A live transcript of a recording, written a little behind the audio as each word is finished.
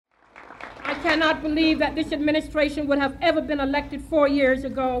cannot believe that this administration would have ever been elected 4 years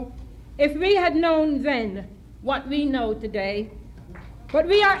ago if we had known then what we know today. But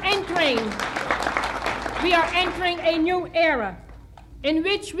we are entering a new era in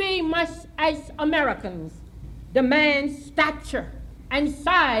which we must, as Americans, demand stature and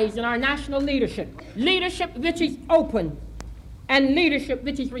size in our national leadership. Leadership which is open and leadership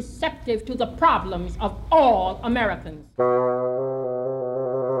which is receptive to the problems of all Americans.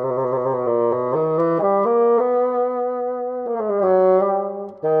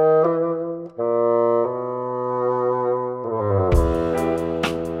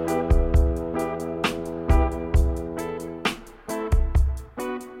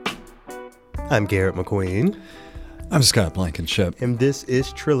 I'm Garrett McQueen. I'm Scott Blankenship. And this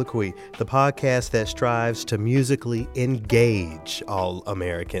is Triloquy, the podcast that strives to musically engage all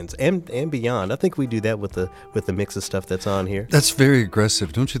Americans and beyond. I think we do that with the mix of stuff that's on here. That's very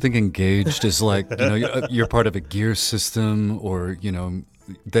aggressive. Don't you think engaged is like, you're part of a gear system, or,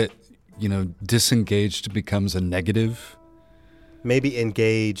 disengaged becomes a negative? Maybe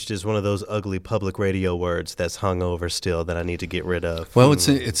engaged is one of those ugly public radio words that's hung over still that I need to get rid of. Well, it's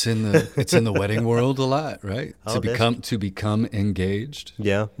in the wedding world a lot, right? To become engaged.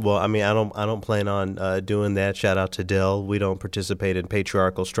 Yeah. Well, I mean, I don't plan on doing that. Shout out to Dell. We don't participate in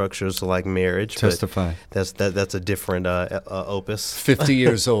patriarchal structures like marriage. Testify. That's a different opus. 50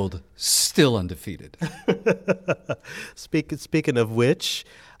 years old, still undefeated. Speaking of which,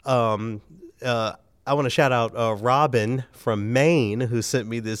 I want to shout out Robin from Maine, who sent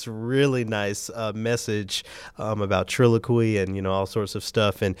me this really nice message about Triloquy and all sorts of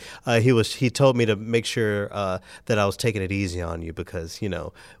stuff. And he told me to make sure that I was taking it easy on you because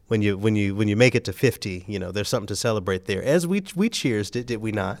when you make it to 50, there's something to celebrate there. As we cheersed it, did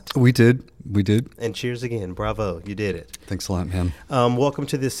we not? We did. And cheers again. Bravo, you did it. Thanks a lot, man. Welcome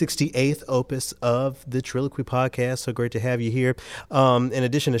to the 68th opus of the Triloquy podcast. So great to have you here. In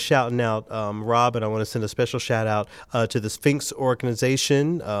addition to shouting out Robin, I want to send a special shout out to the Sphinx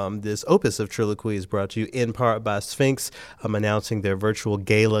organization. This opus of Triloquy is brought to you in part by Sphinx. I'm announcing their virtual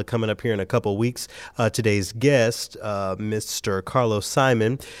gala coming up here in a couple weeks. Today's guest, Mr. Carlos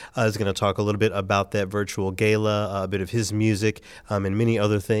Simon, is going to talk a little bit about that virtual gala, a bit of his music, and many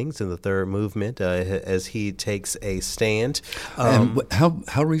other things in the third movement as he takes a stand. And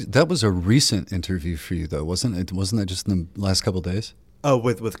that was a recent interview for you, though, wasn't it? Wasn't that just in the last couple of days? Oh,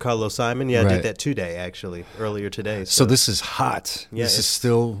 with Carlos Simon? Yeah, right. I did that today, actually, earlier today. So this is hot. Yeah, this is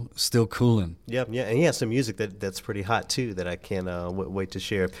still cooling. Yeah, and he has some music that's pretty hot, too, that I can't wait to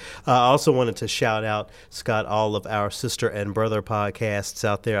share. I also wanted to shout out, Scott, all of our sister and brother podcasts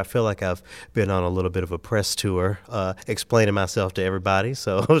out there. I feel like I've been on a little bit of a press tour explaining myself to everybody.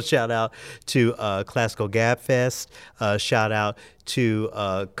 So shout out to Classical Gab Fest. Shout out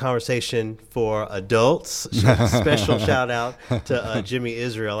to Conversation for Adults. Special shout out to Jimmy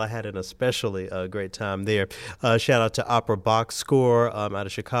Israel. I had an especially great time there. Shout out to Opera Box Score out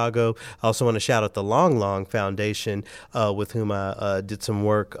of Chicago. I also want to shout out the Long Long Foundation with whom I did some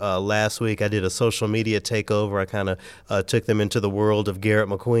work last week. I did a social media takeover. I kind of took them into the world of Garrett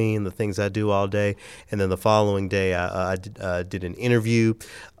McQueen, the things I do all day. And then the following day, I did an interview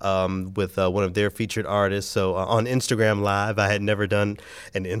with one of their featured artists. So on Instagram Live, I had never done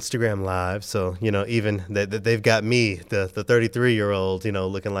an Instagram Live. So, even they've got me, the 33-year-old,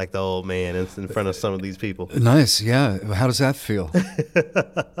 looking like the old man in front of some of these people. Nice. Yeah. How does that feel?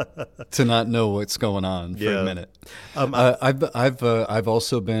 To not know what's going on for a minute. I've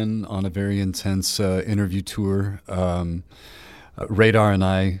also been on a very intense interview tour. Radar and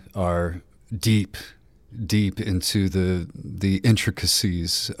I are deep into the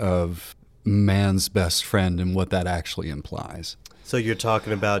intricacies of man's best friend and what that actually implies. So you're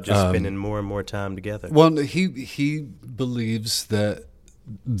talking about just spending more and more time together. Well, he believes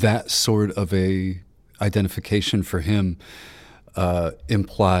that sort of a identification for him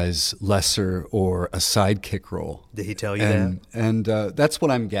implies lesser or a sidekick role. Did he tell you that? And that's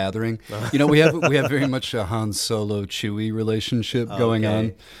what I'm gathering. We have very much a Han Solo Chewie relationship going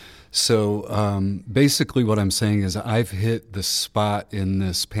on. So basically what I'm saying is I've hit the spot in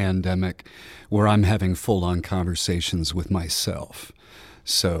this pandemic where I'm having full-on conversations with myself.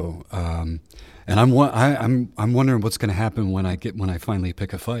 So and I'm wondering what's going to happen when I finally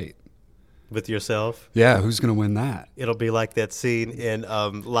pick a fight. With yourself? Yeah, who's going to win that? It'll be like that scene in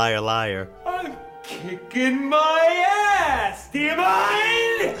Liar Liar. I'm kicking my ass, do you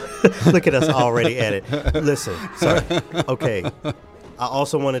mind? Look at us already at it. Listen, sorry. Okay. I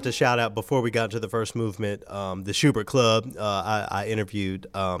also wanted to shout out, before we got to the first movement, the Schubert Club. I interviewed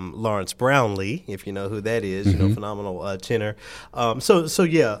Lawrence Brownlee, if you know who that is, phenomenal tenor.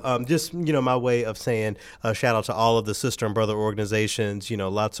 Just, my way of saying shout out to all of the sister and brother organizations,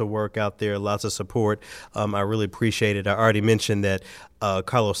 lots of work out there, lots of support. I really appreciate it. I already mentioned that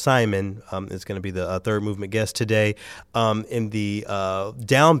Carlos Simon is going to be the third movement guest today. In the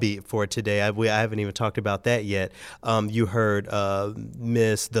downbeat for today, I haven't even talked about that yet. You heard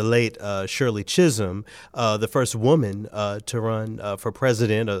the late Shirley Chisholm, the first woman to run for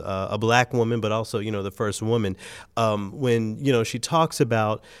president, a black woman, but also, the first woman. When, she talks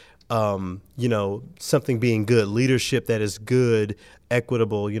about, something being good, leadership that is good,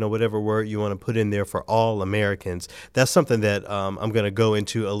 equitable, whatever word you want to put in there for all Americans. That's something that I'm going to go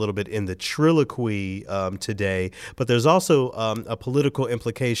into a little bit in the Triloquy today. But there's also a political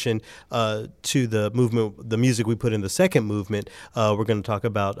implication to the movement, the music we put in the second movement. We're going to talk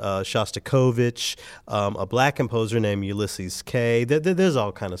about Shostakovich, a black composer named Ulysses Kay. There's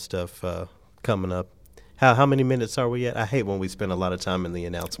all kind of stuff coming up. How many minutes are we at? I hate when we spend a lot of time in the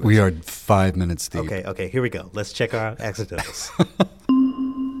announcements. We are 5 minutes deep. Okay, here we go. Let's check our accidentals.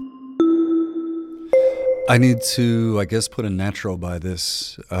 I need to, I guess, put a natural by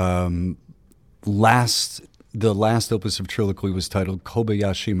this. The last opus of Triloquy was titled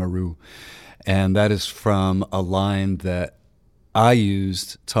Kobayashi Maru, and that is from a line that I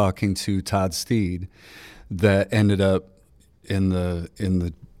used talking to Todd Steed that ended up in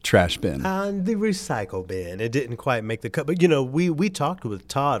the trash bin. The recycle bin. It didn't quite make the cut. But, we talked with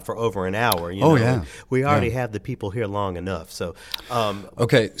Todd for over an hour. Yeah. We already have the people here long enough. So,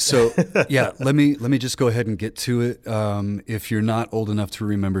 okay. So, let me just go ahead and get to it. If you're not old enough to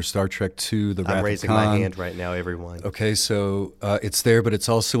remember Star Trek II, The Wrath of Khan. I'm raising my hand right now, everyone. Okay. So, it's there, but it's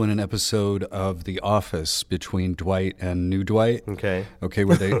also in an episode of The Office between Dwight and New Dwight. Okay.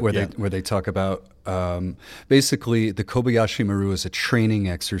 Where they talk about basically the Kobayashi Maru is a training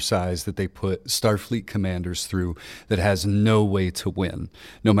exercise that they put Starfleet commanders through that has no way to win.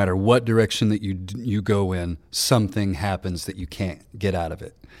 No matter what direction that you go in, something happens that you can't get out of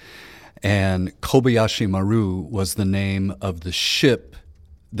it. And Kobayashi Maru was the name of the ship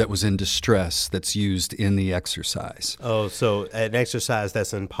that was in distress that's used in the exercise. Oh, so an exercise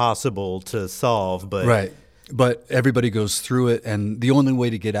that's impossible to solve, but... Right. But everybody goes through it, and the only way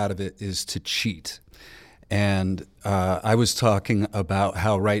to get out of it is to cheat. And I was talking about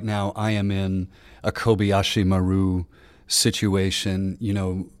how right now I am in a Kobayashi Maru situation,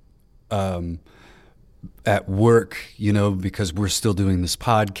 at work, because we're still doing this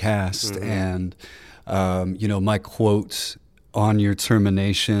podcast. Mm-hmm. And, my quote on your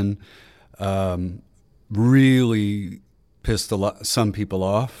termination really pissed some people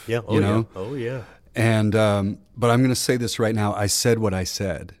off. Yeah. Yeah. Oh, yeah. And but I'm going to say this right now. I said what I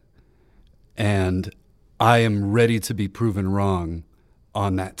said, and I am ready to be proven wrong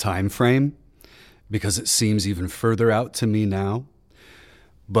on that time frame because it seems even further out to me now.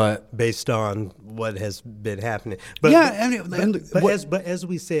 But based on what has been happening, but as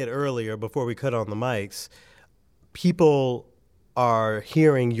we said earlier before we cut on the mics, people are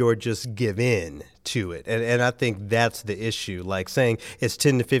hearing you're just give in to it. And I think that's the issue. Like saying it's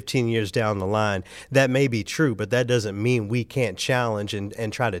 10 to 15 years down the line, that may be true, but that doesn't mean we can't challenge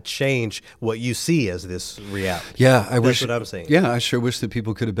and try to change what you see as this reality. Yeah, that's what I'm saying. Yeah, I sure wish that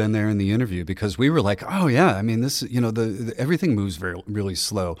people could have been there in the interview because we were like, oh yeah, I mean, this, everything moves really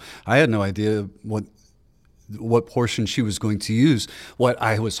slow. I had no idea what portion she was going to use. What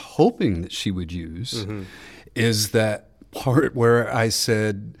I was hoping that she would use is that part where I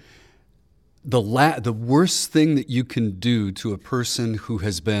said the worst thing that you can do to a person who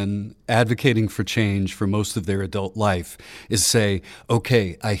has been advocating for change for most of their adult life is say,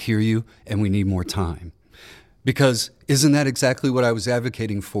 okay, I hear you and we need more time. Because isn't that exactly what I was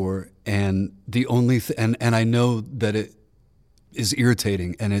advocating for? And the only and I know that it is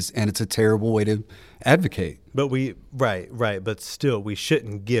irritating and it's a terrible way to advocate. But right. But still, we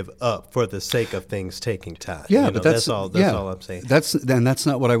shouldn't give up for the sake of things taking time. Yeah, but that's all I'm saying. That's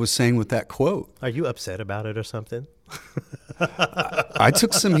not what I was saying with that quote. Are you upset about it or something? I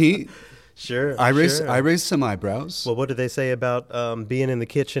took some heat. Sure. I raised some eyebrows. Well, what did they say about being in the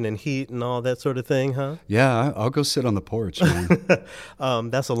kitchen and heat and all that sort of thing, huh? Yeah, I'll go sit on the porch, man.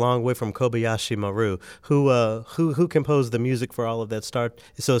 That's a long way from Kobayashi Maru, who composed the music for all of that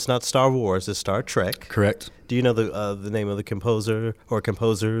So it's not Star Wars, it's Star Trek. Correct. Do you know the name of the composer or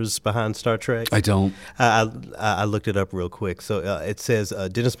composers behind Star Trek? I don't. I looked it up real quick. So it says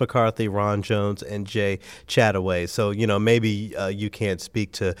Dennis McCarthy, Ron Jones, and Jay Chataway. So maybe you can't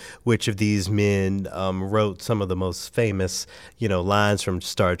speak to which of these men wrote some of the most famous, lines from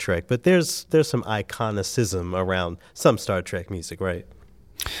Star Trek. But there's some iconicism around some Star Trek music, right?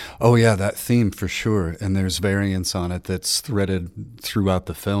 Oh, yeah, that theme for sure. And there's variants on it that's threaded throughout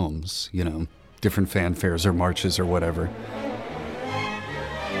the films, different fanfares or marches or whatever.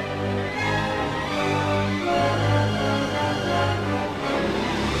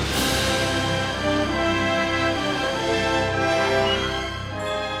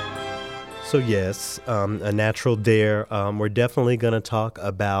 So yes, A Natural Dare. We're definitely going to talk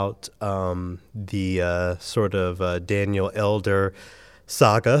about the sort of Daniel Elder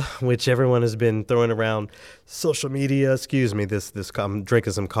saga, which everyone has been throwing around social media. Excuse me, I'm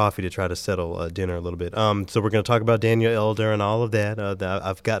drinking some coffee to try to settle dinner a little bit. So we're going to talk about Daniel Elder and all of that.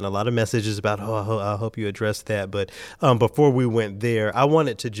 I've gotten a lot of messages about, I hope you address that. But before we went there, I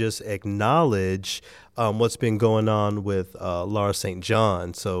wanted to just acknowledge what's been going on with Laura St.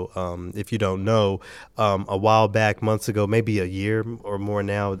 John. So if you don't know, a while back, months ago, maybe a year or more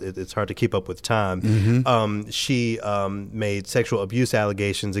now, it's hard to keep up with time, she made sexual abuse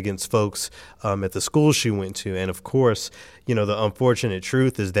allegations against folks at the school she went to. And of course, the unfortunate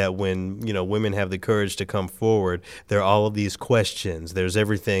truth is that when, women have the courage to come forward, there are all of these questions. There's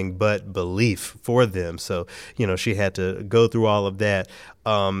everything but belief for them. So, she had to go through all of that.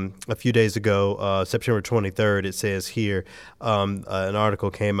 A few days ago, September 23rd, it says here, an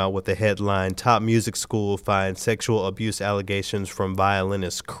article came out with the headline, Top Music School Finds Sexual Abuse Allegations from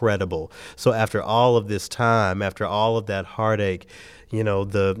Violinist Credible. So after all of this time, after all of that heartache,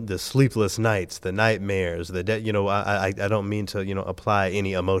 the sleepless nights, the nightmares, I don't mean to, apply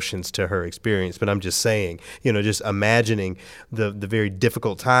any emotions to her experience, but I'm just saying, just imagining the very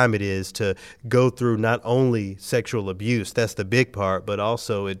difficult time it is to go through not only sexual abuse, that's the big part, but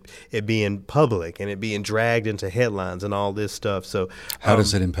also it being public and it being dragged into headlines and all this stuff. So how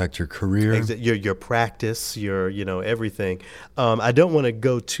does it impact your career? Your practice, your, everything. I don't want to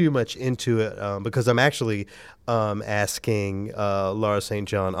go too much into it because I'm actually asking Laura St.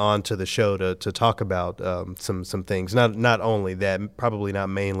 John onto the show to talk about some things. Not only that, probably not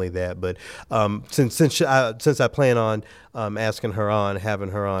mainly that, but since I plan on asking her on, having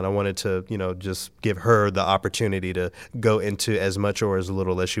her on, I wanted to just give her the opportunity to go into as much or as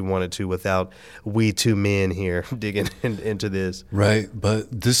little as she wanted to without we two men here digging into this. Right,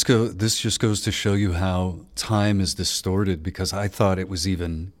 but this just goes to show you how time is distorted, because I thought it was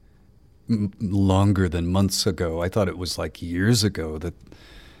even longer than months ago. I thought it was like years ago that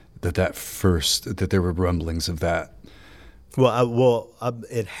there were rumblings of that. Well,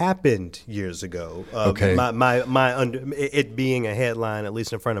 it happened years ago. Okay. It being a headline, at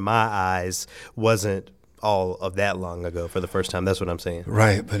least in front of my eyes, wasn't all of that long ago for the first time. That's what I'm saying.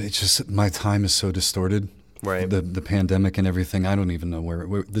 Right, but it's just my time is so distorted. Right. The pandemic and everything. I don't even know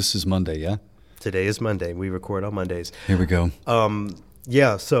where this is Monday, yeah? Today is Monday. We record on Mondays. Here we go.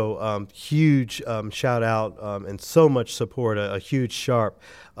 Yeah, so huge shout out and so much support, a huge sharp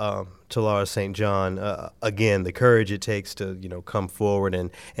to Laura St. John. Again, the courage it takes to come forward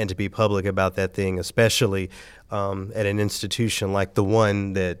and to be public about that thing, especially at an institution like the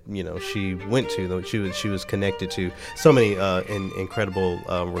one that she went to, that she was connected to. So many incredible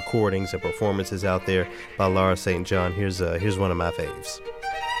recordings and performances out there by Laura St. John. Here's one of my faves.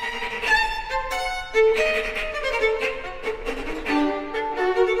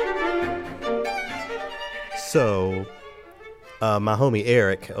 So, my homie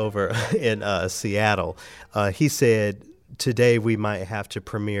Eric over in Seattle, he said, today we might have to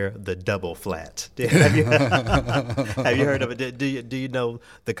premiere the double flat. Have you heard of it? Do you know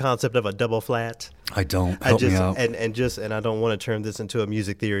the concept of a double flat? I don't. Help me out. And I don't want to turn this into a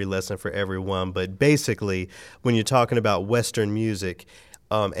music theory lesson for everyone, but basically, when you're talking about Western music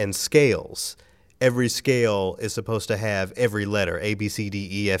and scales, every scale is supposed to have every letter, A, B, C, D,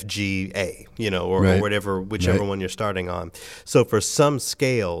 E, F, G, A, or whichever one you're starting on. So for some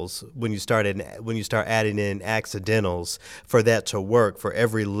scales, when you start adding in accidentals, for that to work, for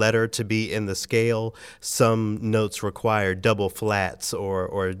every letter to be in the scale, some notes require double flats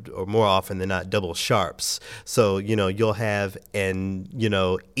or more often than not double sharps. So, you'll have an,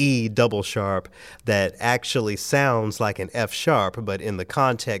 E double sharp that actually sounds like an F sharp, but in the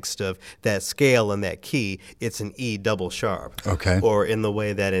context of that scale scale in that key, it's an E double sharp. Okay. Or in the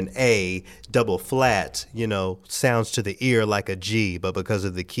way that an A double flat, sounds to the ear like a G, but because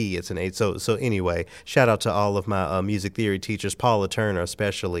of the key, it's an A. So anyway, shout out to all of my music theory teachers, Paula Turner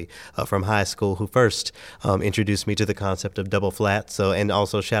especially from high school, who first introduced me to the concept of double flat. So, and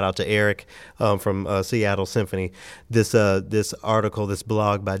also shout out to Eric from Seattle Symphony. This article, this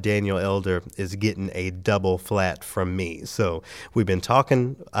blog by Daniel Elder is getting a double flat from me. So we've been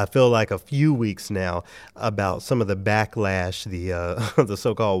talking, I feel like, a few weeks now about some of the backlash, the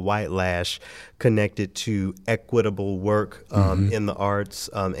so-called white lash connected to equitable work in the arts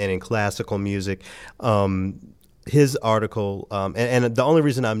and in classical music. His article, and the only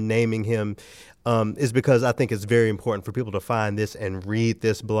reason I'm naming him is because I think it's very important for people to find this and read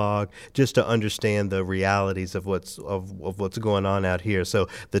this blog just to understand the realities of what's going on out here. So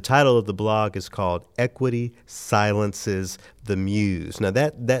the title of the blog is called "Equity Silences the Muse." Now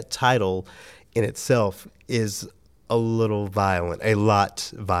that title in itself is a little violent, a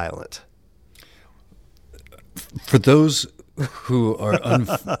lot violent. For those who are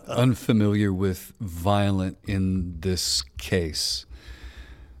unfamiliar with violent in this case,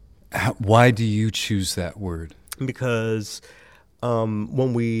 why do you choose that word? Because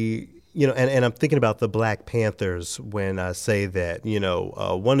when we, and I'm thinking about the Black Panthers when I say that,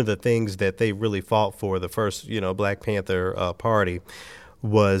 one of the things that they really fought for, the first, Black Panther Party,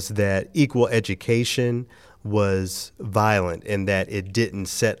 was that equal education was violent and that it didn't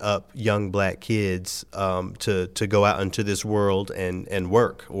set up young black kids to go out into this world and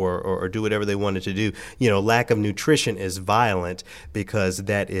work or do whatever they wanted to do. Lack of nutrition is violent because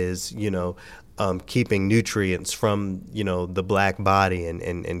that is, keeping nutrients from, the black body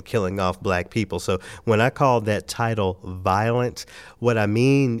and killing off black people. So when I call that title violent, what I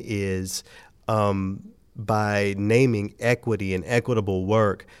mean is by naming equity and equitable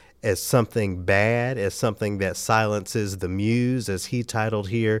work as something bad, as something that silences the muse, as he titled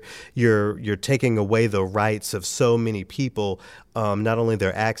here, you're taking away the rights of so many people, not only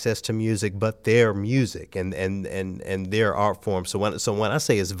their access to music, but their music and their art form. So when I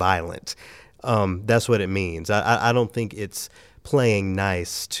say it's violent, that's what it means. I don't think it's playing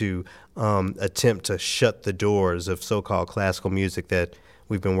nice to attempt to shut the doors of so-called classical music that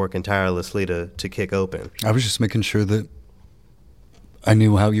we've been working tirelessly to kick open. I was just making sure that I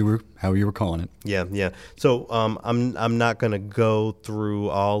knew how you were calling it. Yeah. So I'm not going to go through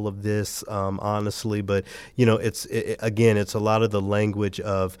all of this honestly, but it's a lot of the language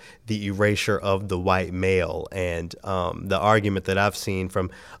of the erasure of the white male, and the argument that I've seen from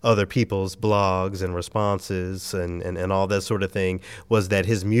other people's blogs and responses and all that sort of thing was that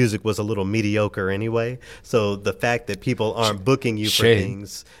his music was a little mediocre anyway. So the fact that people aren't booking you for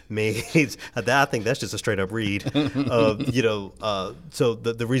things means I think that's just a straight up read. So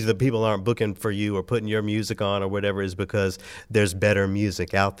the reason that people aren't booking for you or putting your music on or whatever is because there's better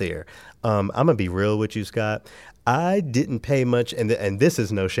music out there. I'm going to be real with you, Scott. I didn't pay much, and this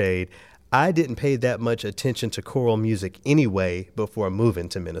is no shade, I didn't pay that much attention to choral music anyway before moving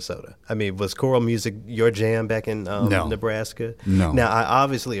to Minnesota. I mean, was choral music your jam back in Nebraska? No. Now, I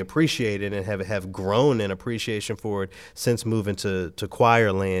obviously appreciate it and have grown in appreciation for it since moving to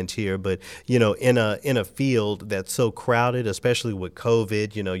choir land here. But, in a field that's so crowded, especially with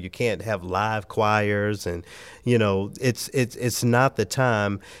COVID, you can't have live choirs and, it's not the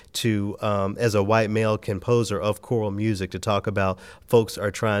time to, as a white male composer of choral music, to talk about folks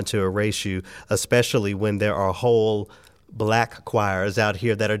are trying to erase you, especially when there are whole black choirs out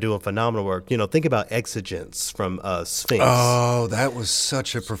here that are doing phenomenal work. Think about Exigence from Sphinx. Oh, that was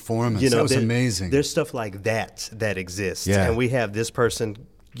such a performance. That was amazing. There's stuff like that exists. Yeah. And we have this person,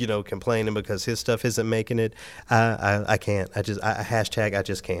 complaining because his stuff isn't making it. I can't. I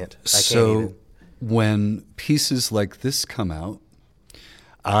just can't. So when pieces like this come out,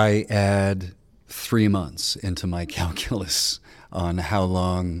 I add 3 months into my calculus on how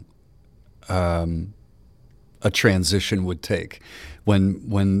long a transition would take.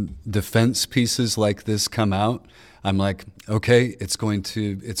 When defense pieces like this come out, I'm like, okay, it's going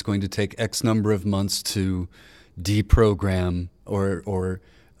to take X number of months to deprogram or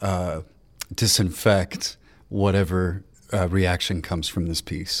disinfect whatever reaction comes from this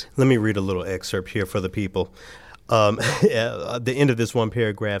piece. Let me read a little excerpt here for the people. The end of this one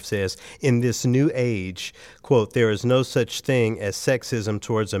paragraph says, in this new age, quote, there is no such thing as sexism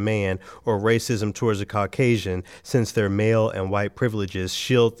towards a man or racism towards a Caucasian, since their male and white privileges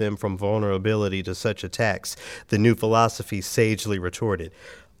shield them from vulnerability to such attacks, the new philosophy sagely retorted.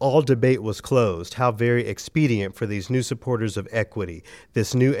 all debate was closed. How very expedient for these new supporters of equity.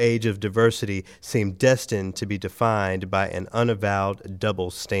 This new age of diversity seemed destined to be defined by an unavowed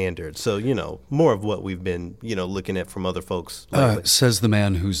double standard. So, more of what we've been, looking at from other folks. Says the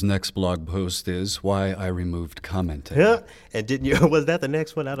man whose next blog post is Why I Removed Commenting. Yeah. And didn't you, was that the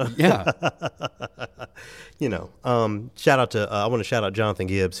next one? I don't Yeah. Shout out to, I want to shout out Jonathan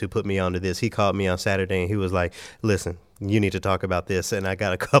Gibbs, who put me onto this. He called me on Saturday and he was like, listen, you need to talk about this. And I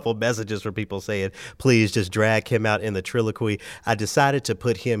got a couple messages from people saying, please just drag him out in the Triloquy. I decided to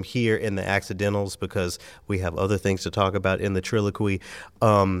put him here in the Accidentals because we have other things to talk about in the Triloquy.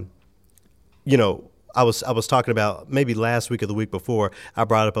 I was talking about maybe last week or the week before, I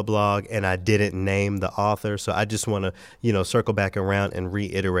brought up a blog and I didn't name the author. So I just want to, circle back around and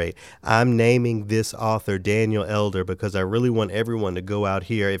reiterate. I'm naming this author Daniel Elder because I really want everyone to go out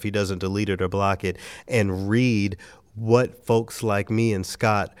here, if he doesn't delete it or block it, and read what folks like me and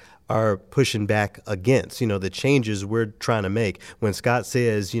Scott are pushing back against, the changes we're trying to make. When Scott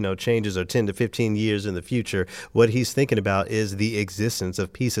says, changes are 10 to 15 years in the future, what he's thinking about is the existence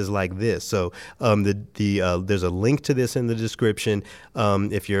of pieces like this. So there's a link to this in the description.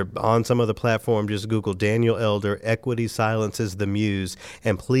 If you're on some other platform, just Google Daniel Elder, Equity Silences the Muse,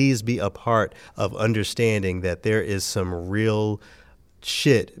 and please be a part of understanding that there is some real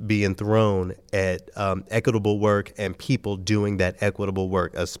shit being thrown at equitable work and people doing that equitable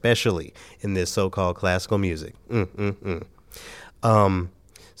work, especially in this so-called classical music.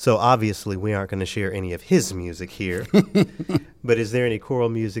 So obviously we aren't going to share any of his music here, but is there any choral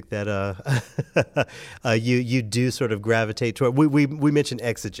music that you do sort of gravitate toward? We mentioned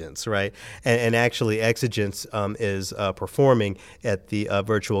Exigence, right? And actually Exigence is performing at the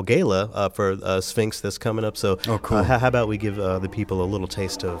virtual gala for Sphinx that's coming up. So cool. How about we give the people a little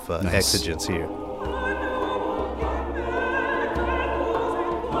taste of nice. Exigence here?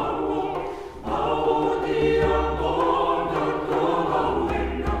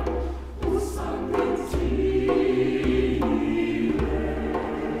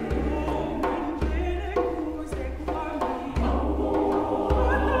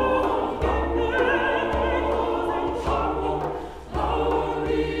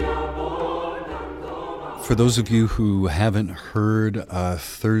 For those of you who haven't heard,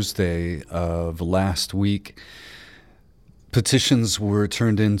 Thursday of last week, petitions were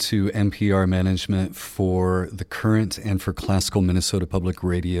turned into NPR management for the Current and for Classical Minnesota Public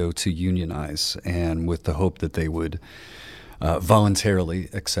Radio to unionize, and with the hope that they would voluntarily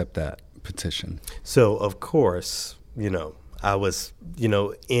accept that petition. So, of course, I was,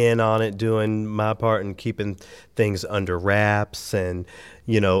 in on it, doing my part and keeping things under wraps and,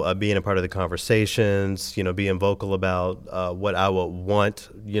 being a part of the conversations, being vocal about what I would want,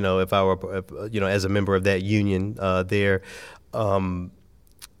 if I were, as a member of that union there. I'm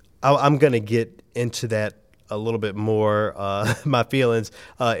going to get into that a little bit more, my feelings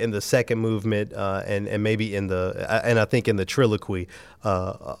in the second movement and maybe and I think in the Triloquy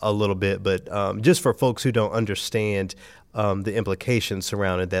a little bit. But just for folks who don't understand the implications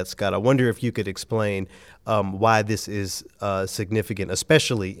surrounding that, Scott, I wonder if you could explain why this is significant,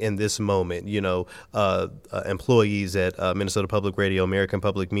 especially in this moment. Employees at Minnesota Public Radio, American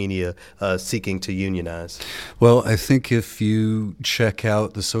Public Media, seeking to unionize. Well, I think if you check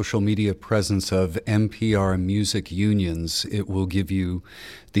out the social media presence of NPR music unions, it will give you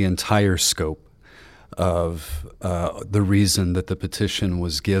the entire scope of the reason that the petition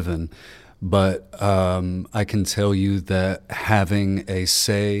was given. But I can tell you that having a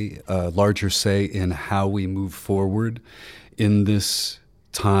larger say in how we move forward in this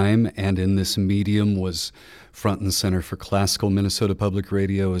time and in this medium was front and center for Classical Minnesota Public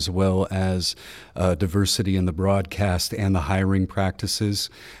Radio, as well as diversity in the broadcast and the hiring practices.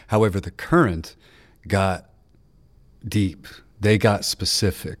 However, the Current got deep. They got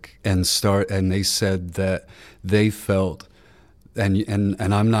specific and they said that they felt, and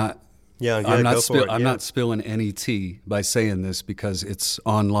I'm not. I'm not spilling any tea by saying this because it's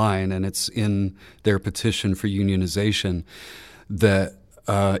online and it's in their petition for unionization, that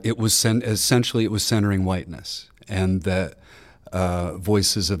it was centering whiteness, and that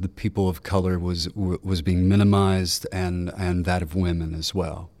voices of the people of color was being minimized, and that of women as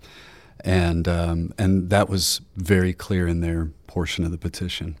well, and that was very clear in their portion of the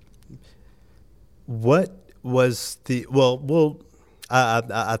petition. What was the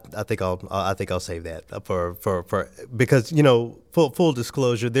I think I'll save that for because full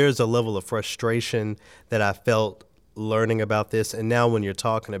disclosure, there's a level of frustration that I felt learning about this, and now when you're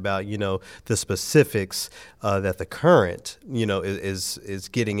talking about, you know, the specifics that the Current, you know, is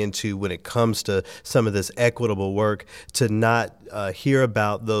getting into when it comes to some of this equitable work, to not hear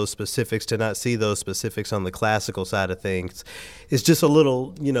about those specifics, to not see those specifics on the classical side of things, is just a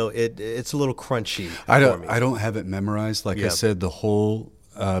little, you know, it's a little crunchy. I don't have it memorized. Like I said, the whole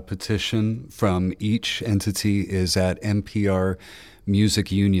petition from each entity is at NPR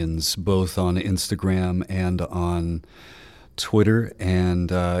Music Unions, both on Instagram and on Twitter,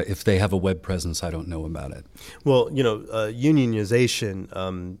 and if they have a web presence, I don't know about it. Well, you know,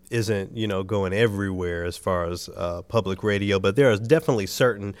 unionization isn't, you know, going everywhere as far as public radio, but there are definitely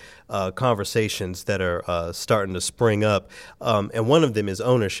certain conversations that are starting to spring up, and one of them is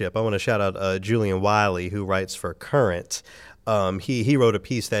ownership. I want to shout out Julian Wiley, who writes for Current. He wrote a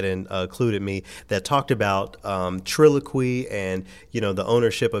piece that included me that talked about Triloquy and, you know, the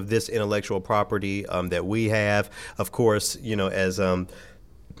ownership of this intellectual property that we have. Of course, you know, as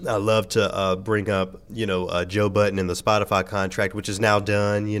I love to bring up, you know, Joe Budden and the Spotify contract, which is now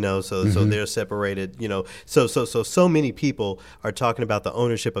done, you know, so they're separated, you know. So many people are talking about the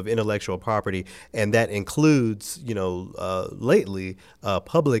ownership of intellectual property, and that includes, you know, lately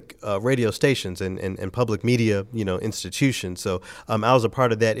public radio stations and public media, you know, institutions. So I was a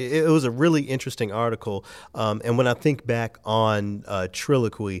part of that. It was a really interesting article, and when I think back on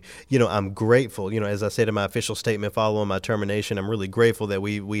Triloquy, you know, I'm grateful, you know, as I said in my official statement following my termination, I'm really grateful that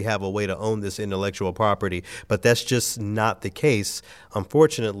we have a way to own this intellectual property, but that's just not the case,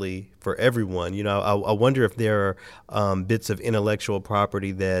 unfortunately, for everyone. You know, I wonder if there are bits of intellectual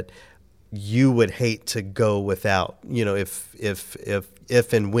property that you would hate to go without, you know,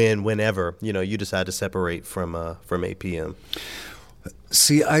 if and whenever, you know, you decide to separate from APM.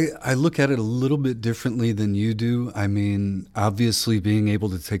 See, I look at it a little bit differently than you do. I mean, obviously, being able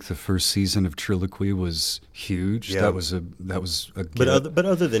to take the first season of Triloquy was huge. Yeah. That was a but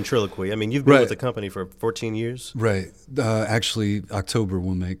other than Triloquy, I mean, you've been with the company for 14 years, right? Actually, October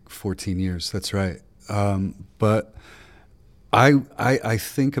will make 14 years. That's right. But I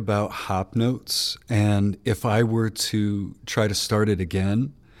think about Hop Notes, and if I were to try to start it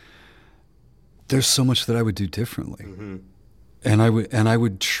again, there's so much that I would do differently. Mm-hmm. And I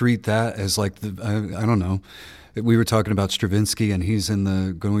would treat that as like I don't know. We were talking about Stravinsky, and he's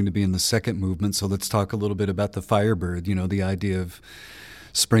going to be in the second movement. So let's talk a little bit about the Firebird. You know, the idea of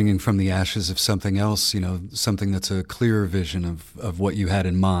springing from the ashes of something else. You know, something that's a clearer vision of what you had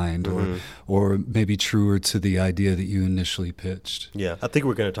in mind, mm-hmm. or maybe truer to the idea that you initially pitched. Yeah, I think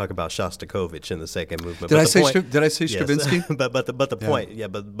we're going to talk about Shostakovich in the second movement. Did I say Stravinsky? Yes. but the point,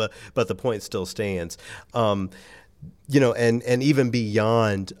 but the point still stands. You know, and even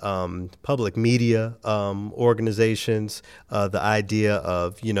beyond public media organizations, the idea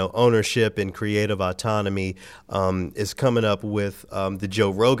of, you know, ownership and creative autonomy is coming up with the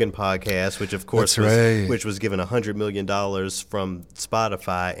Joe Rogan podcast, which of course which was given $100 million from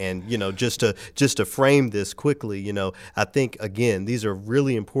Spotify. And, you know, just to frame this quickly, you know, I think again these are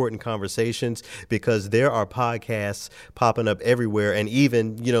really important conversations, because there are podcasts popping up everywhere, and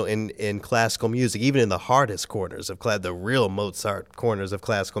even, you know, in classical music, even in the hardest corners of the real Mozart corners of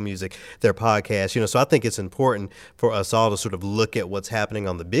classical music, their podcasts, you know. So I think it's important for us all to sort of look at what's happening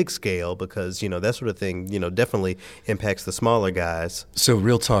on the big scale, because, you know, that sort of thing, you know, definitely impacts the smaller guys. So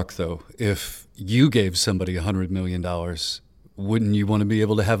real talk though, if you gave somebody $100 million, wouldn't you want to be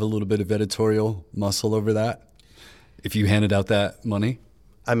able to have a little bit of editorial muscle over that if you handed out that money?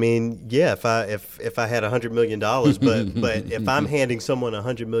 I mean, yeah, if I had $100 million, but if I'm handing someone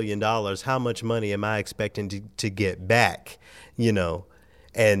 $100 million, how much money am I expecting to get back? You know,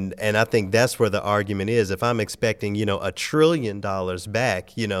 and I think that's where the argument is. If I'm expecting, you know, $1 trillion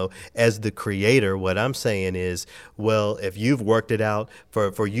back, you know, as the creator, what I'm saying is, well, if you've worked it out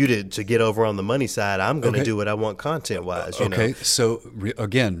for you to get over on the money side, I'm going to do what I want content wise. You know? So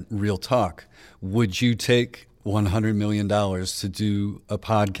again, real talk. Would you take $100 million to do a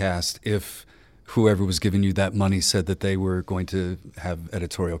podcast if whoever was giving you that money said that they were going to have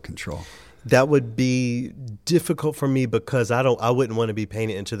editorial control? That would be difficult for me, because I wouldn't want to be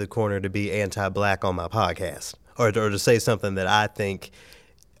painted into the corner to be anti-black on my podcast, or to say something that I think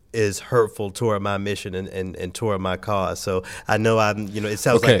is hurtful toward my mission and toward my cause. So I know it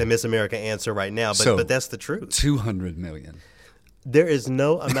sounds like the Miss America answer right now, but that's the truth. $200 million. There is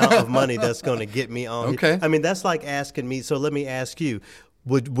no amount of money that's going to get me on. Okay. I mean, that's like asking me. So let me ask you: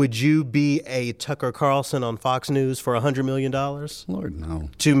 Would you be a Tucker Carlson on Fox News for $100 million? Lord,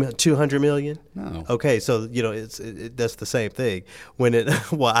 no. $200 million? No. Okay, so you know that's the same thing.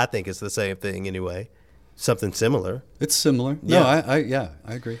 Well, I think it's the same thing anyway. Something similar. It's similar. Yeah. No,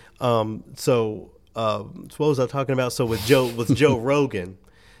 I agree. So what was I talking about? So with Joe Rogan.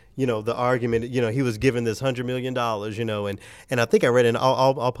 The argument, he was given this $100 million, and I think I read, and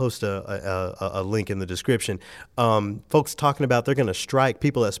I'll post a link in the description. Folks talking about they're going to strike,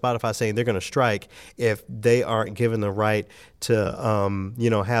 people at Spotify saying they're going to strike if they aren't given the right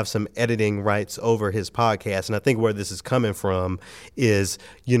to, have some editing rights over his podcast. And I think where this is coming from is,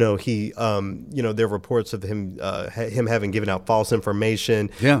 there are reports of him having given out false information,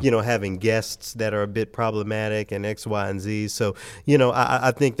 having guests that are a bit problematic and X, Y, and Z. So,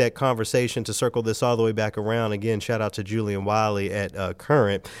 I think that conversation, to circle this all the way back around, again, shout out to Julian Wiley at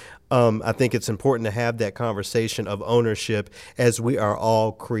Current. I think it's important to have that conversation of ownership as we are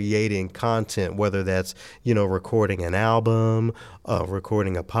all creating content, whether that's, recording an album,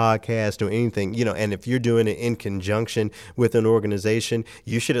 recording a podcast, or anything, and if you're doing it in conjunction with an organization,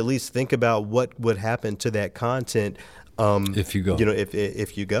 you should at least think about what would happen to that content if you go.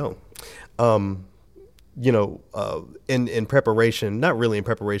 If you go. In preparation, not really in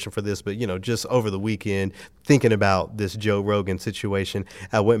preparation for this, but, just over the weekend, thinking about this Joe Rogan situation,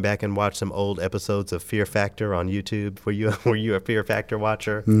 I went back and watched some old episodes of Fear Factor on YouTube. Were you a Fear Factor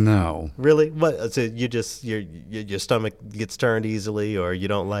watcher? No. Really? What? So your stomach gets turned easily, or you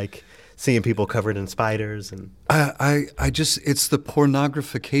don't like seeing people covered in spiders? And I just, it's the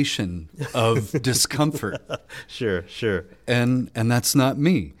pornographication of discomfort. Sure. And that's not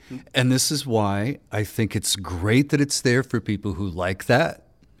me. And this is why I think it's great that it's there for people who like that.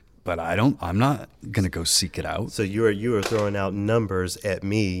 But I'm not going to go seek it out. So you were throwing out numbers at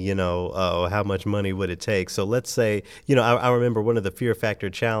me, how much money would it take? So let's say, I remember one of the Fear Factor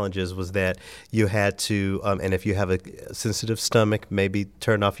challenges was that you had to, and if you have a sensitive stomach, maybe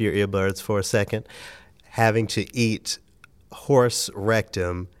turn off your earbuds for a second, having to eat horse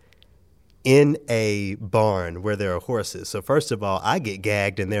rectum in a barn where there are horses. So first of all, I get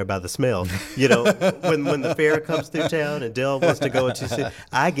gagged in there by the smell. When the fair comes through town and Dell wants to go into,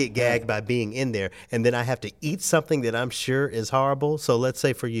 I get gagged by being in there, and then I have to eat something that I'm sure is horrible. So let's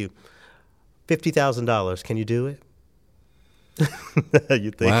say for you, $50,000. Can you do it? You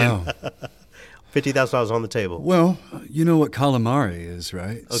thinking? Wow. $50,000 on the table. Well, you know what calamari is,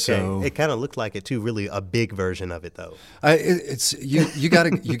 right? Okay, so, it kind of looked like it too. Really, a big version of it, though. It's you got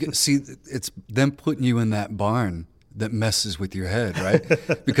to see. It's them putting you in that barn that messes with your head,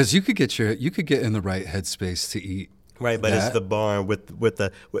 right? Because you could get in the right headspace to eat. Right, but it's the barn with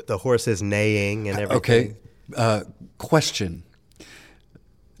the horses neighing and everything. Okay, question.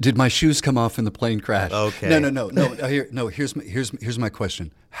 Did my shoes come off in the plane crash? Okay. No. Here's my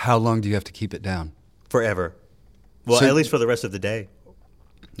question. How long do you have to keep it down? Forever. Well, so, at least for the rest of the day,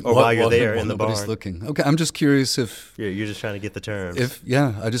 or while you're there in the barn. Nobody's looking. Okay, I'm just curious if you're just trying to get the terms.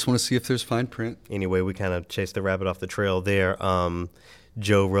 I just want to see if there's fine print. Anyway, we kind of chased the rabbit off the trail there.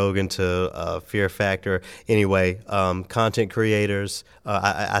 Joe Rogan to Fear Factor. Anyway, content creators,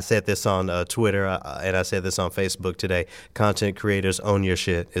 I said this on Twitter and I said this on Facebook today. Content creators, own your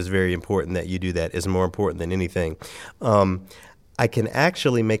shit. It's very important that you do that. It's more important than anything. I can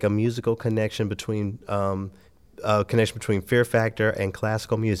actually make a musical connection between Fear Factor and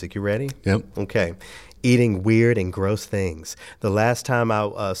classical music. You ready? Yep. Okay. Eating weird and gross things. The last time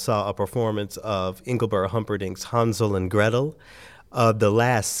I saw a performance of Engelbert Humperdinck's Hansel and Gretel, the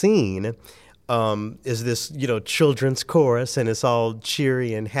last scene is this, children's chorus, and it's all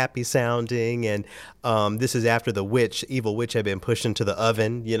cheery and happy sounding. And this is after the evil witch had been pushed into the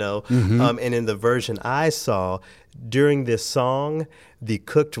oven, Mm-hmm. And in the version I saw during this song, the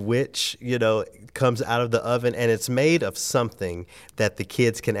cooked witch, comes out of the oven, and it's made of something that the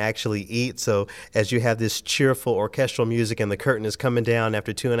kids can actually eat. So as you have this cheerful orchestral music and the curtain is coming down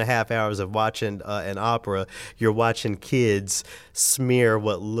after 2.5 hours of watching an opera, you're watching kids smear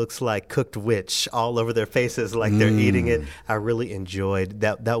what looks like cooked witch all over their faces like they're eating it. I really enjoyed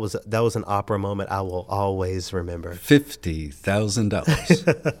that. That was an opera moment I will always remember.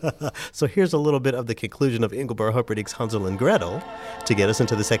 $50,000. So here's a little bit of the conclusion of Engelbert Humperdinck's Hansel and Gretel to get us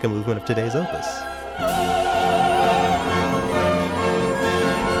into the second movement of today's opus.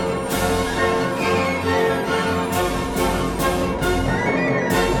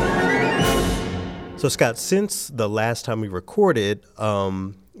 So, Scott, since the last time we recorded,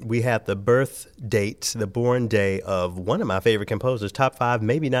 we had the birth date, the born day of one of my favorite composers, top 5,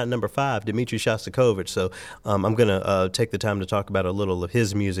 maybe not number 5, Dmitri Shostakovich. So I'm going to take the time to talk about a little of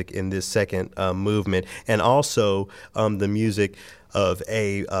his music in this second movement, and also the music of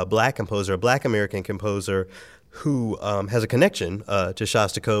a black composer, a black American composer, who has a connection to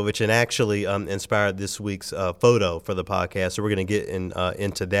Shostakovich and actually inspired this week's photo for the podcast. So we're going to get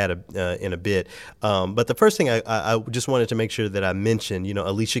into that in a bit. But the first thing I just wanted to make sure that I mentioned,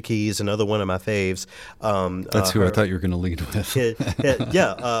 Alicia Keys, another one of my faves. That's who I thought you were going to lead with.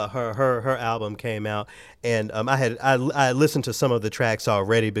 Her album came out, and I listened to some of the tracks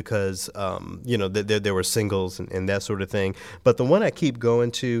already because there were singles and that sort of thing. But the one I keep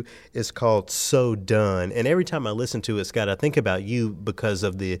going to is called "So Done," and every time I listen to it, Scott, I think about you because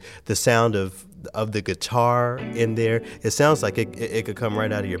of the sound of the guitar in there. It sounds like it could come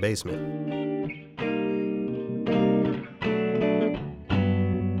right out of your basement.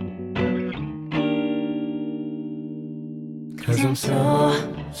 'Cause I'm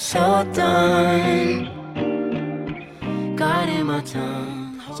so done. God in my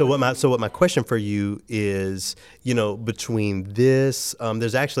tongue. So what my question for you is, between this,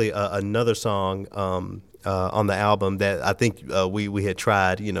 there's actually another song on the album that I think we had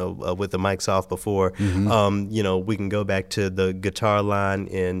tried, with the mics off before. Mm-hmm. We can go back to the guitar line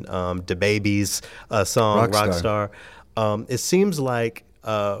in DaBaby's song Rockstar. It seems like,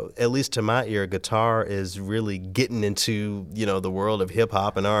 at least to my ear, guitar is really getting into the world of hip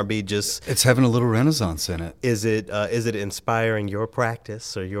hop and R&B. It's having a little renaissance in it. Is it inspiring your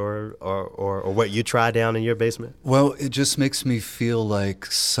practice or what you try down in your basement? Well, it just makes me feel like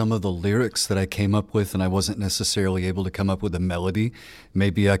some of the lyrics that I came up with, and I wasn't necessarily able to come up with a melody.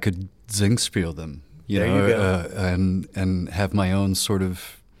 Maybe I could Zingspiel them, There you go. and have my own sort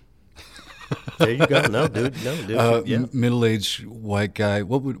of. There you go. No, dude. Yeah. Middle-aged white guy.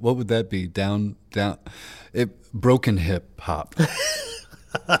 What would that be? Down. Broken hip hop.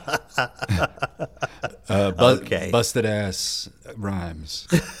 Okay. Busted ass rhymes.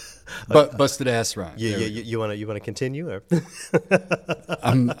 Busted ass rhymes. You want to continue? Or?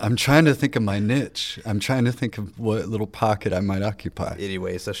 I'm trying to think of my niche. I'm trying to think of what little pocket I might occupy.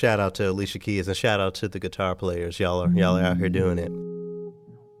 Anyway, so shout out to Alicia Keys and shout out to the guitar players. Y'all are out here doing it.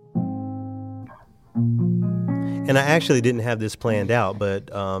 And I actually didn't have this planned out, but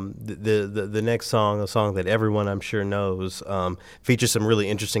the next song, a song that everyone I'm sure knows, features some really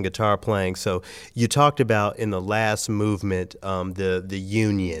interesting guitar playing. So you talked about in the last movement the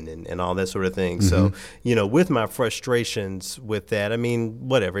union and all that sort of thing. Mm-hmm. So, with my frustrations with that, I mean,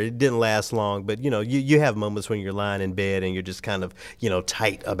 whatever, it didn't last long, but, you have moments when you're lying in bed and you're just kind of,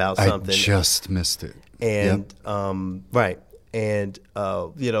 tight about something. I just missed it. And, right. And,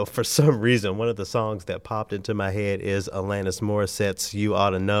 for some reason, one of the songs that popped into my head is Alanis Morissette's You Ought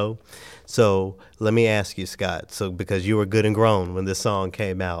to Know. So let me ask you, Scott, because you were good and grown when this song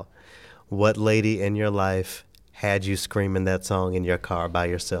came out, what lady in your life had you screaming that song in your car by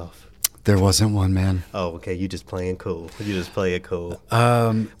yourself? There wasn't one, man. Oh, okay. You just playing cool. You just play it cool.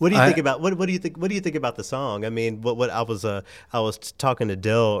 What do you think about what do you think about the song? I mean, what I was talking to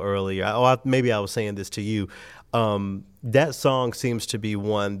Dell earlier. Maybe I was saying this to you. That song seems to be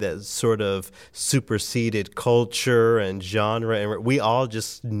one that sort of superseded culture and genre, and we all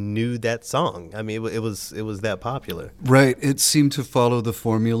just knew that song. I mean, it was that popular. Right. It seemed to follow the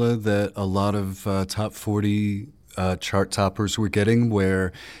formula that a lot of top 40 chart toppers were getting,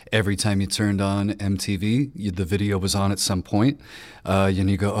 where every time you turned on MTV, the video was on at some point, and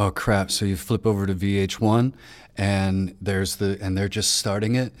you go, oh crap! So you flip over to VH1, and they're just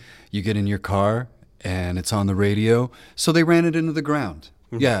starting it. You get in your car, and it's on the radio. So they ran it into the ground.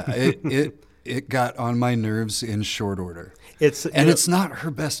 Yeah, it got on my nerves in short order. It's not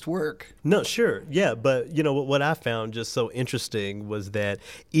her best work. No, sure. Yeah, but what I found just so interesting was that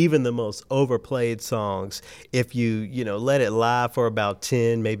even the most overplayed songs, if you let it lie for about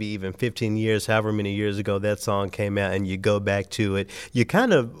 10, maybe even 15 years, however many years ago that song came out, and you go back to it, you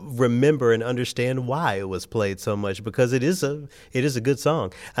kind of remember and understand why it was played so much, because it is a good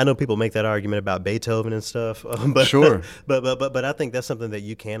song. I know people make that argument about Beethoven and stuff, but sure. But I think that's something that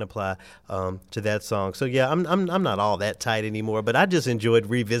you can apply to that song. So yeah, I'm not all that tight anymore, but I just enjoyed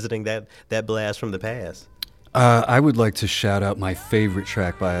revisiting that blast from the past. I would like to shout out my favorite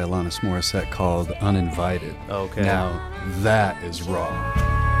track by Alanis Morissette called Uninvited. Okay. Now, that is raw.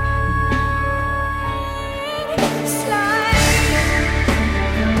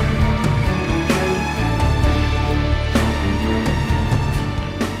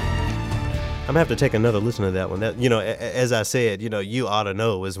 I'm going to have to take another listen to that one. That, as I said, You Ought to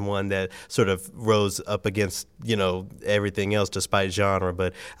Know is one that sort of rose up against, everything else despite genre.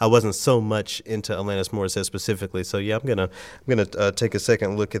 But I wasn't so much into Alanis Morissette specifically. So, yeah, I'm gonna take a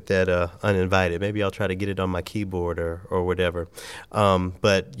second look at that Uninvited. Maybe I'll try to get it on my keyboard or whatever.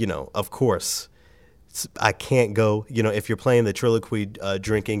 But, of course, I can't go. If you're playing the Triloquy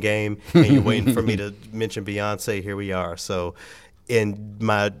drinking game and you're waiting for me to mention Beyonce, here we are. So in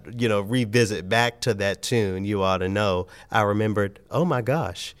my, revisit back to that tune, You Ought to Know, I remembered, oh my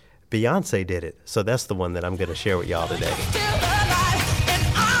gosh, Beyonce did it. So that's the one that I'm going to share with y'all today.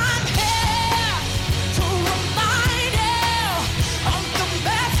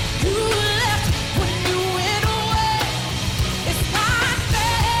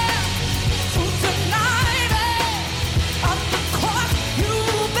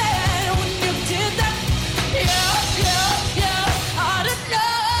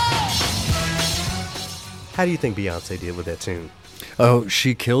 How do you think Beyonce did with that tune? Oh,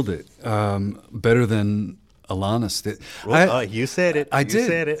 she killed it. Better than Alanis did. You said it. I did. You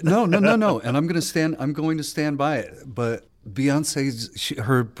said it. No. And I'm going to stand by it. But Beyonce's,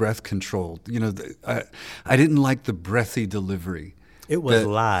 her breath controlled. I didn't like the breathy delivery. It was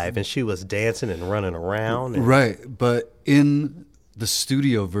live, and she was dancing and running around. Right, but in the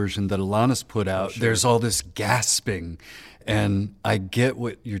studio version that Alanis put out, there's all this gasping, and I get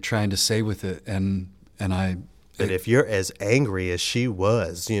what you're trying to say with it, But if you're as angry as she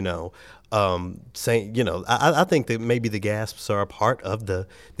was, saying, I think that maybe the gasps are a part of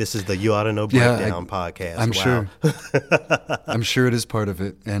this is the You Ought to Know Breakdown podcast. I'm sure. I'm sure it is part of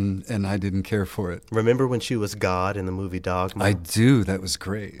it, and I didn't care for it. Remember when she was God in the movie Dogma? I do. That was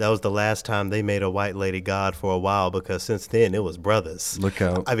great. That was the last time they made a white lady God for a while, because since then it was brothers. Look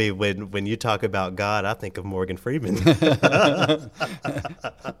out. I mean, when you talk about God, I think of Morgan Freeman.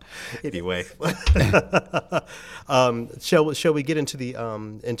 Anyway, shall we get into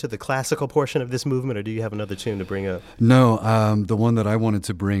the classical portion of this movement, or do you have another tune to bring up? No, the one that I wanted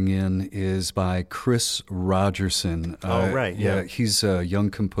to bring in is by Chris Rogerson. Right. Yeah, he's a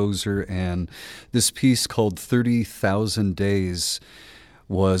young composer, and this piece called 30,000 Days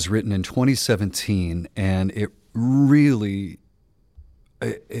was written in 2017, and it really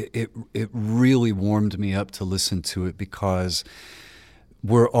warmed me up to listen to it, because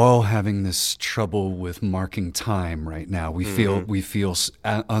we're all having this trouble with marking time right now. We feel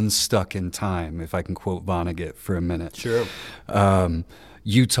unstuck in time, if I can quote Vonnegut for a minute. Sure.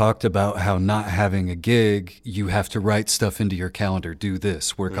 You talked about how not having a gig, you have to write stuff into your calendar, do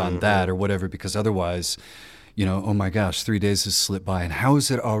this, work on that, or whatever, because otherwise, oh my gosh, 3 days has slipped by, and how is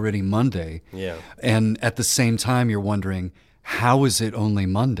it already Monday? Yeah. And at the same time, you're wondering, how is it only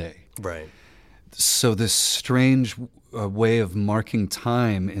Monday? Right. So this strange way of marking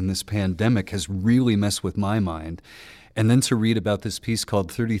time in this pandemic has really messed with my mind. And then to read about this piece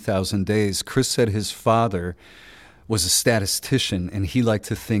called 30,000 Days, Chris said his father was a statistician, and he liked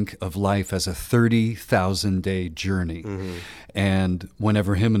to think of life as a 30,000-day journey. Mm-hmm. And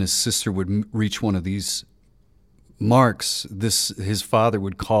whenever him and his sister would reach one of these marks, his father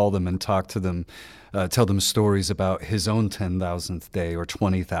would call them and talk to them, tell them stories about his own 10,000th day or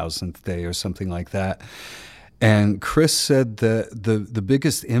 20,000th day or something like that. And Chris said that the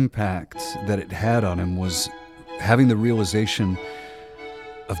biggest impact that it had on him was having the realization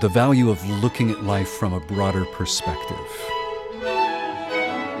of the value of looking at life from a broader perspective.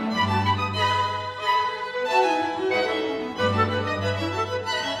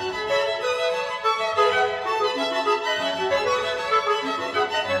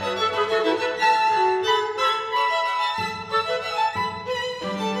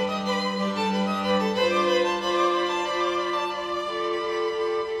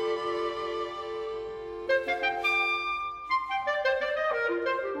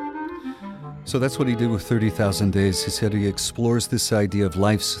 So that's what he did with 30,000 Days. He said he explores this idea of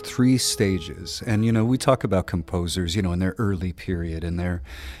life's three stages. And, we talk about composers, in their early period and their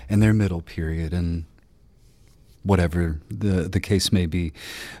middle period and whatever the case may be.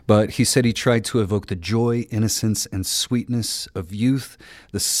 But he said he tried to evoke the joy, innocence, and sweetness of youth.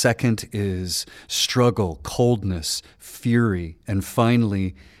 The second is struggle, coldness, fury, and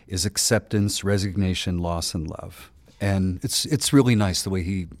finally is acceptance, resignation, loss, and love. And it's really nice the way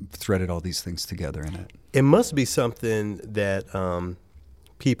he threaded all these things together in it. It must be something that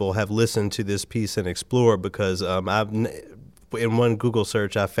people have listened to this piece and explored, because in one Google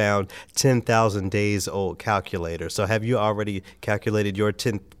search I found 10,000 days old calculator. So have you already calculated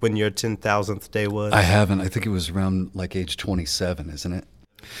when your 10,000th day was? I haven't. I think it was around like age 27, isn't it?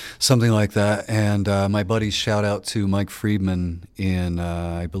 Something like that. And my buddy, shout out to Mike Friedman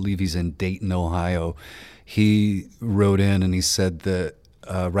I believe he's in Dayton, Ohio. He wrote in and he said that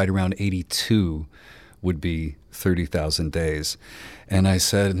right around 82 would be 30,000 days. And I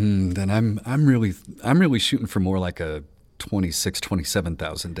said, then I'm really shooting for more like a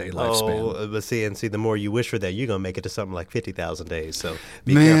 27,000 day lifespan. Oh, but see, the more you wish for that, you're going to make it to something like 50,000 days. So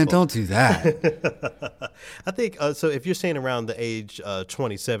be Man, careful. don't do that. I think, so if you're saying around the age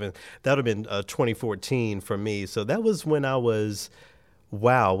 27, that would have been 2014 for me. So that was when I was...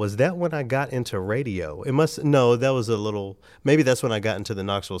 Wow, was that when I got into radio? That was maybe that's when I got into the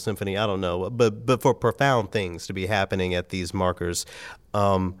Knoxville Symphony. I don't know. But for profound things to be happening at these markers,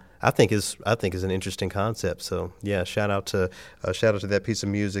 I think is an interesting concept. So yeah, shout out to that piece of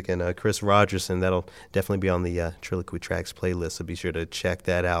music and Chris Rogerson. That'll definitely be on the Triloquy Tracks playlist. So be sure to check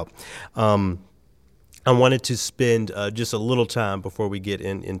that out. I wanted to spend just a little time before we get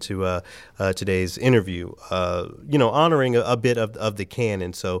into today's interview, honoring a bit of the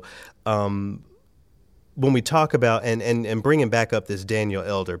canon. So when we talk about, and bringing back up this Daniel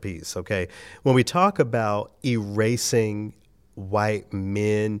Elder piece, okay, when we talk about erasing white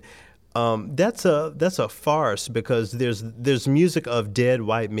men, that's a farce, because there's music of dead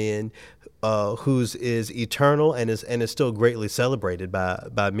white men whose is eternal and is still greatly celebrated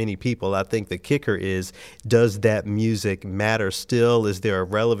by many people. I think the kicker is, does that music matter still? Is there a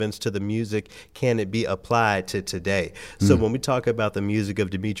relevance to the music? Can it be applied to today? So when we talk about the music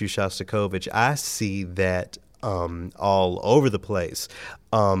of Dmitri Shostakovich, I see that all over the place.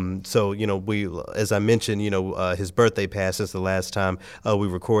 So, as I mentioned, his birthday passed since the last time we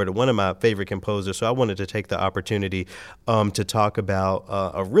recorded. One of my favorite composers. So I wanted to take the opportunity to talk about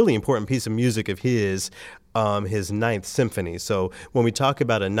a really important piece of music of his Ninth Symphony. So when we talk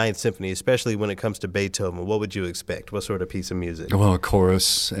about a Ninth Symphony, especially when it comes to Beethoven, what would you expect? What sort of piece of music? Well, a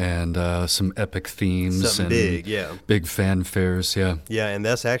chorus and some epic themes. Something big, yeah. Big fanfares, yeah. Yeah, and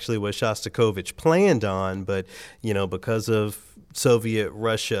that's actually what Shostakovich planned on, but, because of Soviet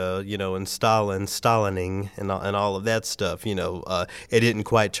Russia, and Stalining and all of that stuff, it didn't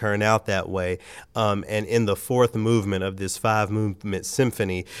quite turn out that way. And in the fourth movement of this 5-movement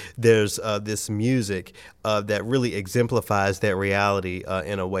symphony, there's this music that really exemplifies that reality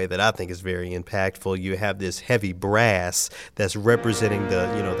in a way that I think is very impactful. You have this heavy brass that's representing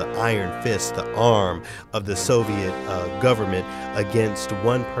the iron fist, the arm of the Soviet government against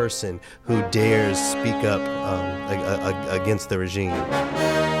one person who dares speak up against the regime.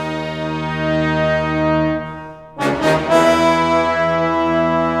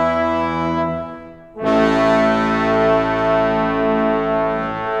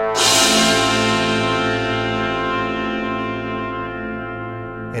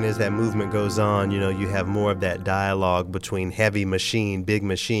 And as that movement goes on, you have more of that dialogue between heavy machine, big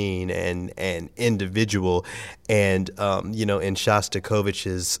machine, and individual. And, in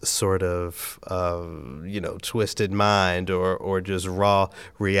Shostakovich's sort of, twisted mind or just raw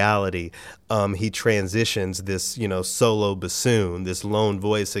reality, he transitions this, solo bassoon, this lone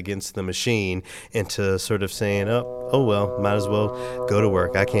voice against the machine, into sort of saying, oh well, might as well go to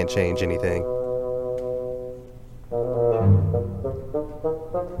work. I can't change anything.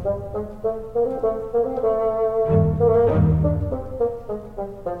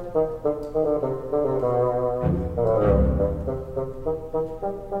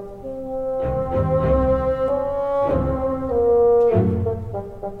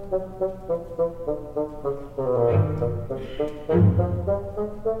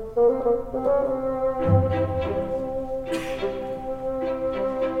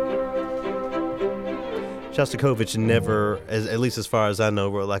 Shostakovich never, at least as far as I know,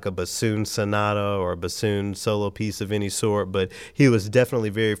 wrote like a bassoon sonata or a bassoon solo piece of any sort, but he was definitely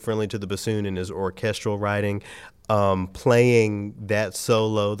very friendly to the bassoon in his orchestral writing. Playing that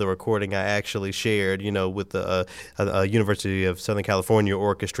solo, the recording I actually shared, with the University of Southern California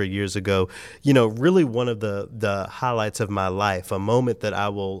Orchestra years ago, really one of the highlights of my life, a moment that I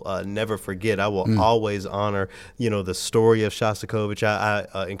will never forget. I will always honor, the story of Shostakovich.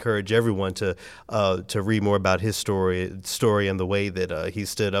 I encourage everyone to read more about his story and the way that he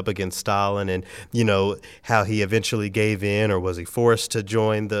stood up against Stalin, and how he eventually gave in, or was he forced to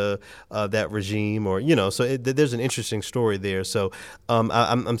join that regime, or so there's an interesting story there. So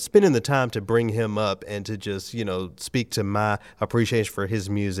I'm spending the time to bring him up and to just speak to my appreciation for his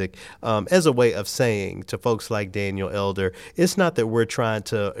music as a way of saying to folks like Daniel Elder, it's not that we're trying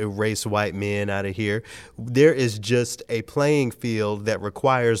to erase white men out of here. There is just a playing field that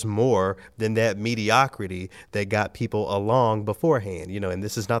requires more than that mediocrity that got people along beforehand. And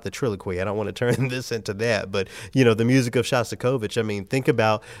this is not the Triloquy. I don't want to turn this into that, but the music of Shostakovich. I mean, think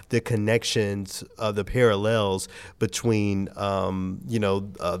about the connections, the parallels parallels between,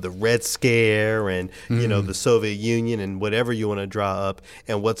 the Red Scare and, the Soviet Union and whatever you want to draw up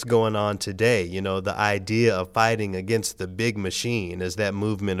and what's going on today. The idea of fighting against the big machine as that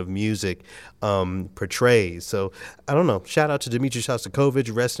movement of music portrays. So I don't know. Shout out to Dmitri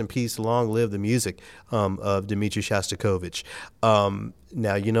Shostakovich. Rest in peace. Long live the music of Dmitri Shostakovich.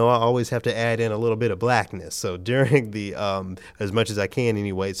 Now, I always have to add in a little bit of blackness. So during the, as much as I can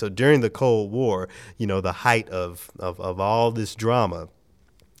anyway, so during the Cold War, the height of all this drama,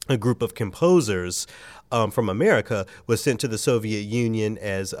 a group of composers from America was sent to the Soviet Union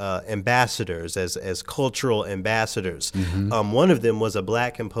as ambassadors, as cultural ambassadors. Mm-hmm. One of them was a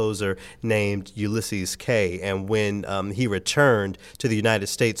black composer named Ulysses Kay. And when he returned to the United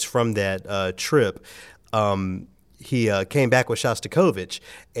States from that trip, he came back with Shostakovich,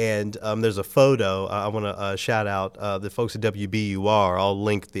 and there's a photo. I want to shout out the folks at WBUR. I'll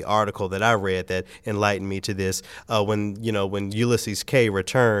link the article that I read that enlightened me to this. When Ulysses Kay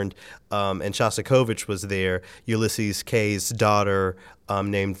returned and Shostakovich was there, Ulysses Kay's daughter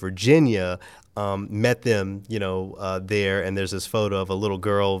named Virginia met them, there, and there's this photo of a little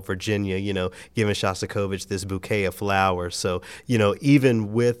girl, Virginia, giving Shostakovich this bouquet of flowers. So,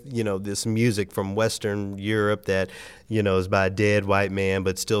 even with, this music from Western Europe that, is by a dead white man,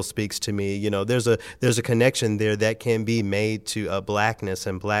 but still speaks to me, there's a connection there that can be made to blackness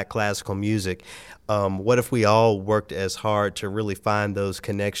and black classical music. What if we all worked as hard to really find those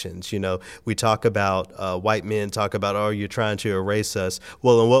connections? We talk about white men talk about, oh, you're trying to erase us.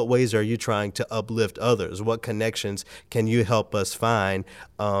 Well, in what ways are you trying to uplift others? What connections can you help us find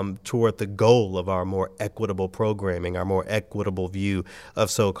toward the goal of our more equitable programming, our more equitable view of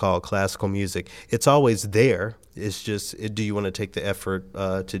so-called classical music? It's always there. It's just, do you want to take the effort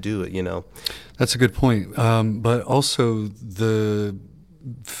to do it, That's a good point. But also the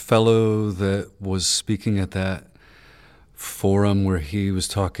fellow that was speaking at that forum where he was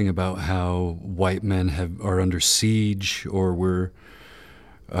talking about how white men are under siege or were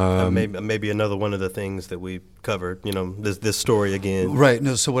maybe another one of the things that we covered, this story again. Right.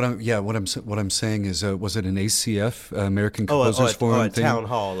 No. So what I'm saying is, was it an ACF, American Composers Forum thing? Town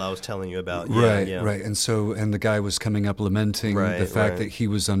hall I was telling you about. Right. Yeah. Right. And the guy was coming up lamenting the fact that he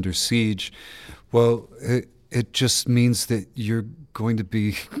was under siege. Well, it just means that you're going to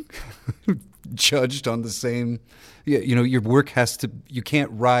be judged on the same. Your work you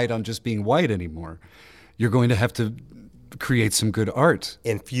can't ride on just being white anymore. You're going to have to create some good art.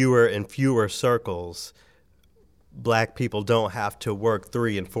 In fewer circles, black people don't have to work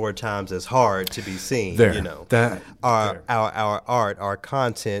 3 and 4 times as hard to be seen. Our art, our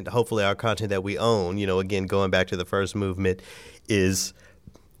content, hopefully our content that we own, again, going back to the first movement, is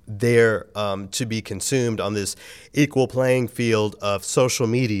there to be consumed on this equal playing field of social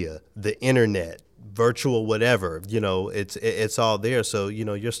media, the internet, virtual whatever, it's all there. So,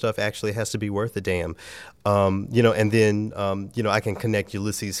 your stuff actually has to be worth a damn. And then, I can connect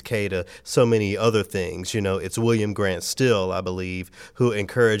Ulysses Kay to so many other things. It's William Grant Still, I believe, who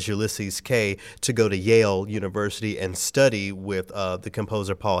encouraged Ulysses Kay to go to Yale University and study with the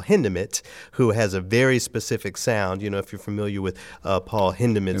composer Paul Hindemith, who has a very specific sound. If you're familiar with Paul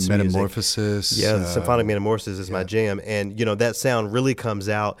Hindemith's Metamorphosis. Music. Yeah, Symphonic Metamorphosis is my jam. And, that sound really comes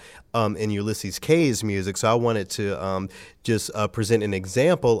out in Ulysses Kay's music. So I wanted to just present an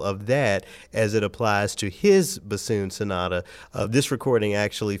example of that as it applies to his bassoon sonata. This recording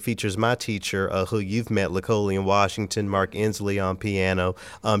actually features my teacher, who you've met, Lacolian Washington, Mark Inslee on piano.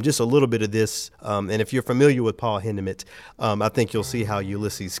 Just a little bit of this. And if you're familiar with Paul Hindemith, I think you'll see how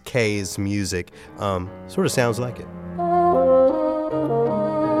Ulysses Kay's music sort of sounds like it.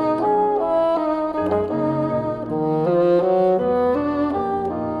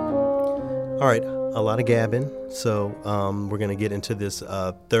 All right, a lot of gabbing, so we're going to get into this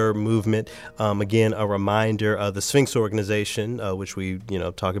third movement. Again, a reminder, the Sphinx Organization, which we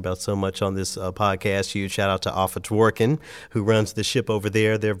talk about so much on this podcast. Huge shout out to Alpha Dworkin, who runs the ship over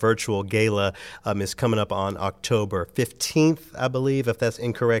there. Their virtual gala is coming up on October 15th, I believe. If that's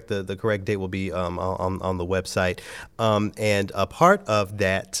incorrect, the correct date will be on the website. And a part of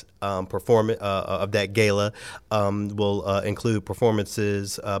that of that gala will include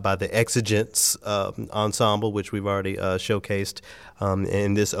performances by the Exigence Ensemble, which we've already showcased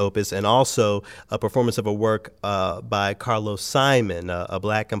in this opus, and also a performance of a work by Carlos Simon, a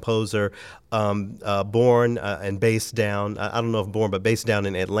black composer born and based down, I don't know if born, but based down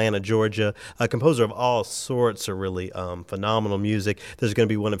in Atlanta, Georgia, a composer of all sorts of really phenomenal music. There's going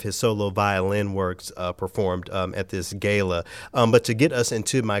to be one of his solo violin works performed at this gala. But to get us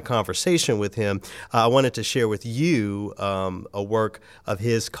into my conversation with him, I wanted to share with you a work of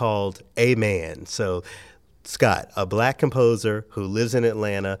his called A Man. So Scott, a black composer who lives in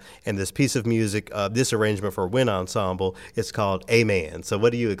Atlanta, and this piece of music, this arrangement for wind ensemble, is called Amen. So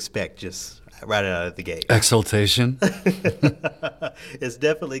what do you expect just right out of the gate? Exaltation. It's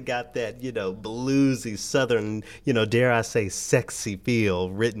definitely got that, bluesy Southern, dare I say, sexy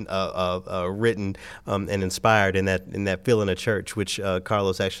feel written and inspired in that feel in a church, which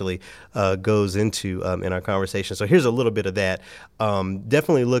Carlos actually goes into in our conversation. So here's a little bit of that.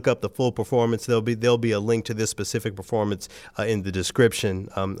 Definitely look up the full performance. There'll be a link to this specific performance in the description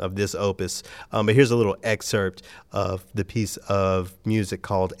of this opus. But here's a little excerpt of the piece of music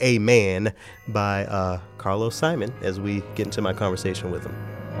called Amen by Carlos Simon as we get into my conversation with him.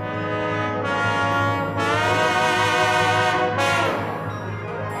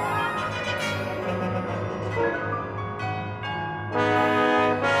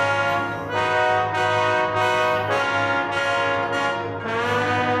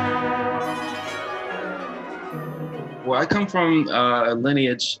 Well, I come from a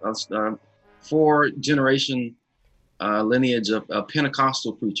lineage of 4-generation lineage of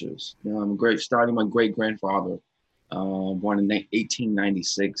Pentecostal preachers. Starting my great-grandfather, born in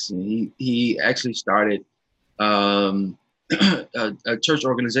 1896, and he actually started a church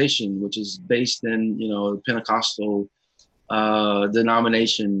organization which is based in Pentecostal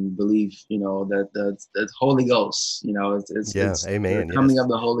denomination belief. That the Holy Ghost. It's amen. Coming of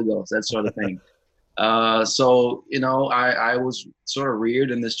the Holy Ghost, that sort of thing. So I was sort of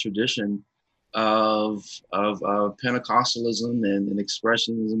reared in this tradition of Pentecostalism and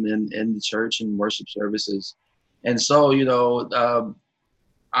expressionism in the church and worship services. And so,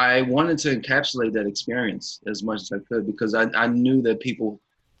 I wanted to encapsulate that experience as much as I could, because I knew that people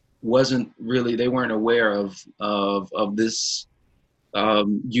they weren't aware of this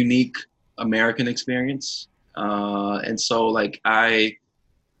unique American experience. And so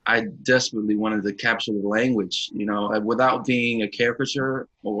I desperately wanted to capture the language, without being a caricature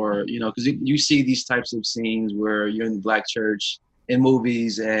or, because you see these types of scenes where you're in the black church in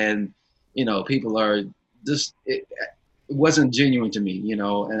movies and, people are just, it wasn't genuine to me,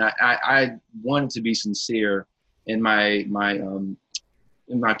 and I wanted to be sincere in my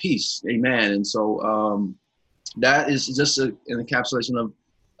piece. Amen. And so that is just an encapsulation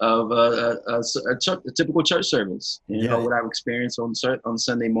of a typical church service. What I've experienced on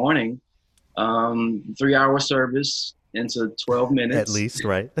Sunday morning, 3-hour service into 12 minutes. At least,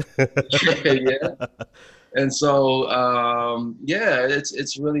 right? Yeah. And so,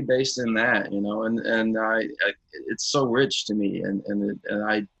 it's really based in that, and it's so rich to me, and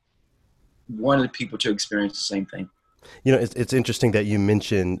I wanted people to experience the same thing. It's interesting that you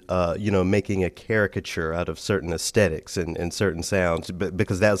mentioned, making a caricature out of certain aesthetics and certain sounds,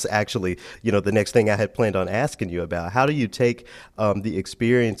 because that's actually, the next thing I had planned on asking you about. How do you take the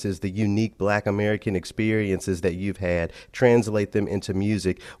experiences, the unique Black American experiences that you've had, translate them into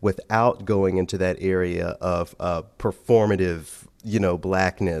music without going into that area of performative,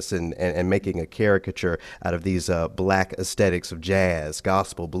 blackness and making a caricature out of these black aesthetics of jazz,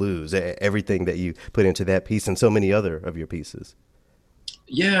 gospel, blues, everything that you put into that piece and so many other of your pieces?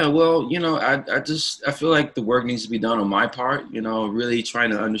 Yeah, well, I feel like the work needs to be done on my part, really trying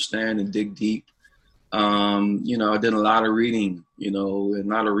to understand and dig deep. I did a lot of reading, and a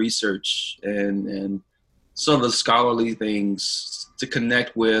lot of research and some of the scholarly things to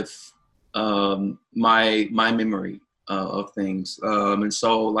connect with my memory of things. And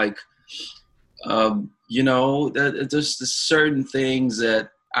so there's certain things that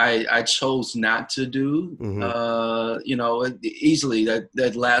I chose not to do. Mm-hmm. Easily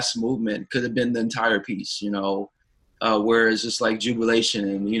that last movement could have been the entire piece, where it's just like jubilation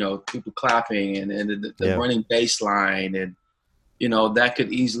and, people clapping and the running bass line. And, that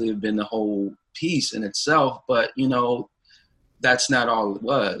could easily have been the whole piece in itself. But, that's not all it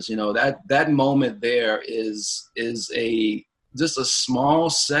was. That moment there is just a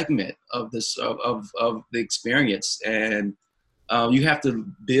small segment of this of the experience, and you have to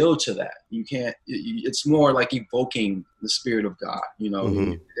build to that. You can't. It's more like evoking the Spirit of God.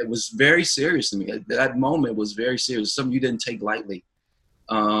 Mm-hmm. It was very serious to me. That moment was very serious. Something you didn't take lightly.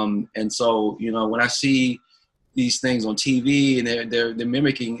 And so when I see these things on TV and they're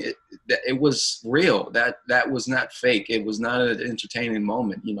mimicking it, it was real. That was not fake. It was not an entertaining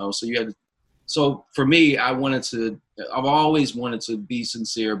moment, So so for me, I've always wanted to be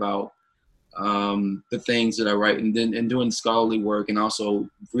sincere about the things that I write, and doing scholarly work, and also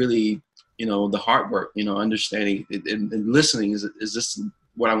really, the hard work, understanding and listening is just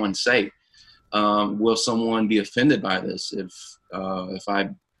what I want to say. Will someone be offended by this if I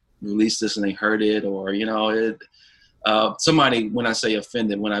release this and they heard it, or somebody, when I say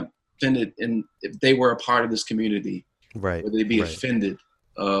offended, when I offended if they were a part of this community. Right. Would they be right. offended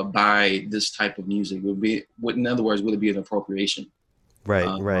by this type of music? In other words, would it be an appropriation?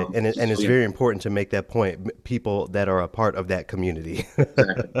 Right, right. And it's yeah. very important to make that point, people that are a part of that community.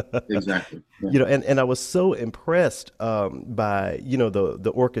 Exactly. Yeah. You know, and I was so impressed by, you know,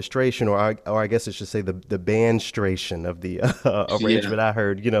 the orchestration, or I guess I should say the bandstration of the arrangement. I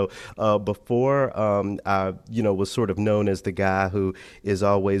heard, you know, before I, you know, was sort of known as the guy who is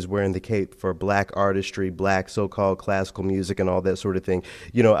always wearing the cape for Black artistry, Black so-called classical music and all that sort of thing.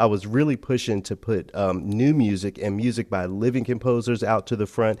 You know, I was really pushing to put new music and music by living composers out to the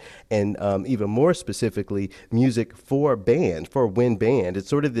front, and even more specifically, music for band, for wind band. It's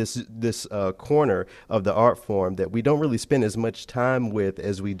sort of this corner of the art form that we don't really spend as much time with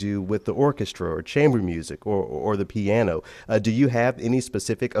as we do with the orchestra or chamber music or the piano. Do you have any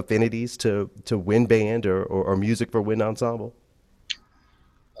specific affinities to wind band or music for wind ensemble?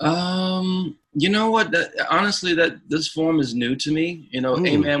 You know what? Honestly, that this form is new to me. You know,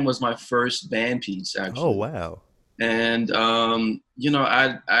 Amen was my first band piece, actually. Oh, wow. And, you know,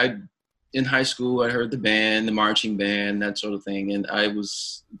 I in high school, I heard the band, the marching band, that sort of thing. And I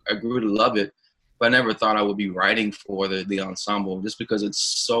grew to love it, but I never thought I would be writing for the ensemble, just because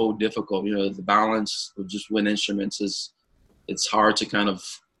it's so difficult. You know, the balance of just wind instruments it's hard to kind of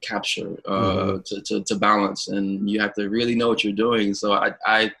capture, to balance, and you have to really know what you're doing. So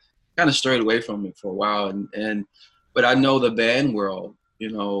I kind of strayed away from it for a while. But I know the band world, you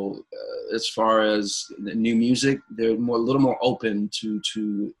know, as far as new music, they're a little more open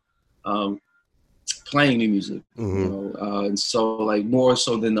to playing new music, you know, and so like more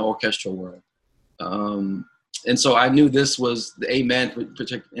so than the orchestral world. And so I knew this was the Amen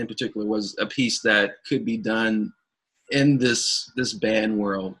in particular was a piece that could be done in this band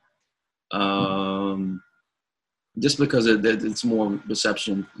world, just because it's more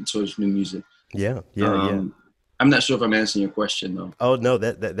reception towards new music. Yeah. I'm not sure if I'm answering your question though. Oh no,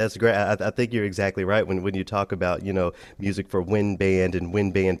 that's great. I think you're exactly right when you talk about, you know, music for wind band and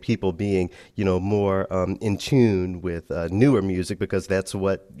wind band people being, you know, more in tune with newer music, because that's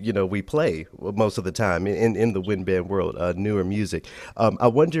what, you know, we play most of the time in the wind band world, newer music. I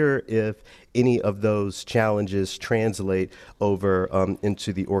wonder if any of those challenges translate over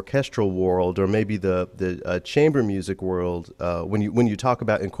into the orchestral world, or maybe the chamber music world, when you talk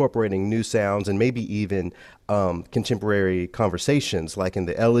about incorporating new sounds and maybe even contemporary conversations, like in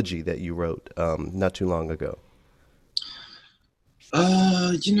the elegy that you wrote not too long ago.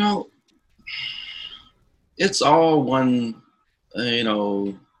 You know, it's all one, you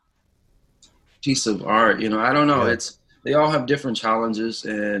know, piece of art. You know, I don't know. Yeah. They all have different challenges,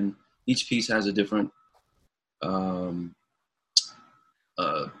 and each piece has a different. They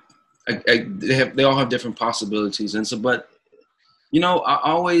all have different possibilities, and so, but you know, I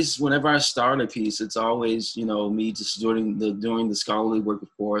always, whenever I start a piece, it's always, you know, me just doing the scholarly work, of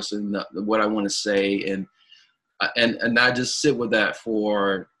course, and what I want to say, and I just sit with that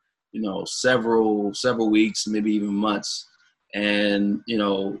for, you know, several weeks, maybe even months, and you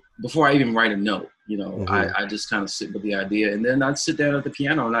know, before I even write a note, you know, I just kind of sit with the idea, and then I'd sit down at the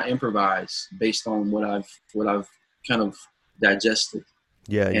piano and I improvise based on what I've kind of digested.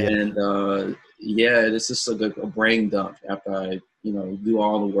 And it's just like a brain dump after I, you know, do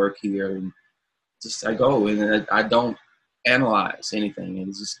all the work here, and just I go and I don't analyze anything,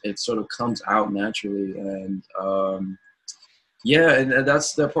 and it sort of comes out naturally, and and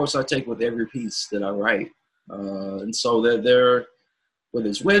that's the approach I take with every piece that I write, and so they're whether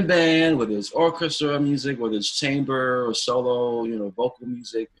it's wind band, whether it's orchestra music, whether it's chamber or solo, you know, vocal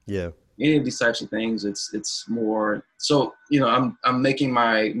music, any of these types of things, it's more so, you know, I'm making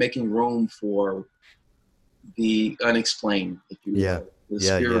room for the unexplained, if you will, the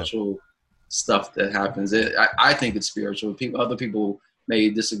spiritual stuff that happens. I think it's spiritual. Other people may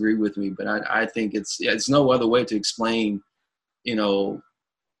disagree with me, but I think it's no other way to explain, you know,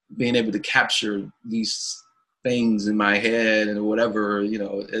 being able to capture these things in my head and whatever, you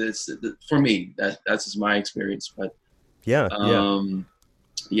know. It's for me, that's just my experience. But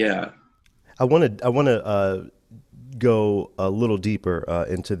I want to go a little deeper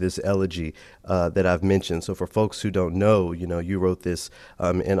into this elegy that I've mentioned. So for folks who don't know, you know, you wrote this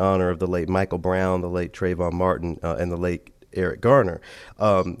in honor of the late Michael Brown, the late Trayvon Martin, and the late Eric Garner.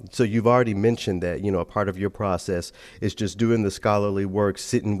 So you've already mentioned that, you know, a part of your process is just doing the scholarly work,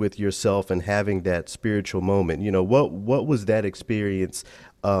 sitting with yourself and having that spiritual moment. You know, what was that experience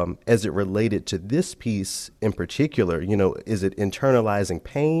as it related to this piece in particular? You know, is it internalizing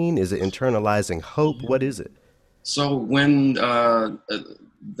pain? Is it internalizing hope? What is it? So when the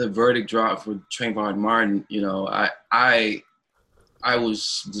verdict dropped for Trayvon Martin, you know, I I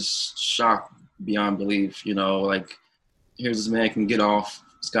was just shocked beyond belief. You know, like here's this man can get off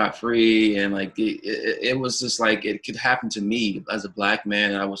scot-free, and like it was just like it could happen to me as a black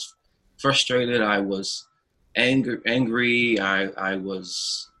man. I was frustrated. I was angry. I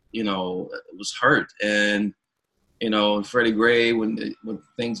was, you know, was hurt. And you know, Freddie Gray, when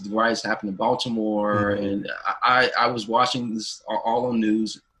things, the riots happened in Baltimore, and I was watching this all on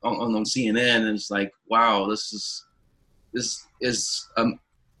news on CNN, and it's like, wow, this is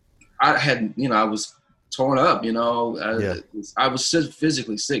I had, you know, I was torn up, you know. I was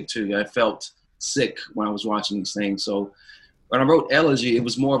physically sick too. I felt sick when I was watching these things. So when I wrote Elegy, it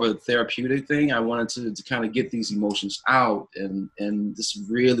was more of a therapeutic thing. I wanted to kind of get these emotions out and just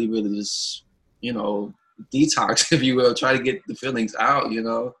really just, you know, detox, if you will, try to get the feelings out, you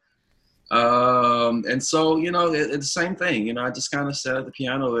know. And so, you know, it's the same thing. You know, I just kind of sat at the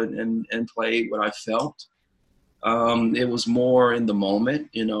piano and played what I felt. It was more in the moment,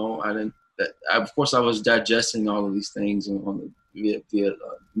 you know. Of course, I was digesting all of these things via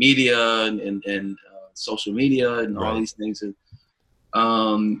media and social media and all these things. And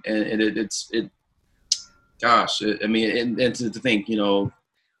to think, you know,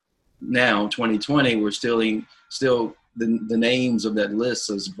 now 2020, we're still the names of that list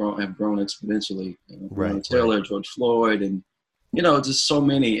have grown exponentially. You know, Taylor, George Floyd, and you know, just so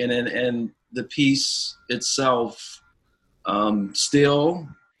many. And the piece itself, still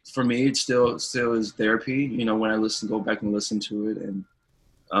for me, it still is therapy. You know, when I go back and listen to it, and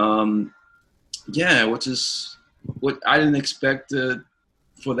which is what I didn't expect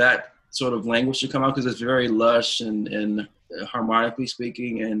for that sort of language to come out, because it's very lush and harmonically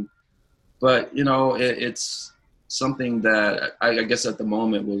speaking, but you know, it's something that I guess at the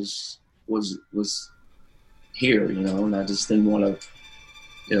moment was here, you know, and I just didn't want to,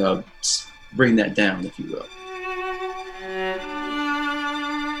 you know, bring that down, if you will.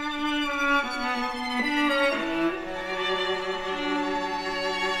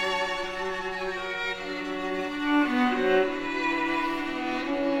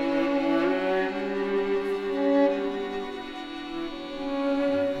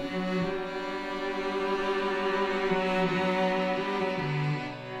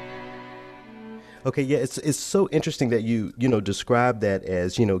 Okay, yeah, it's so interesting that you describe that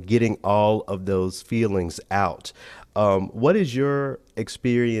as, you know, getting all of those feelings out. What is your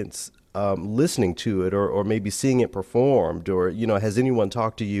experience listening to it, or maybe seeing it performed, or, you know, has anyone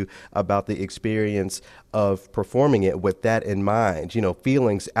talked to you about the experience of performing it with that in mind? You know,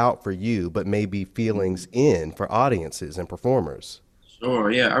 feelings out for you, but maybe feelings in for audiences and performers.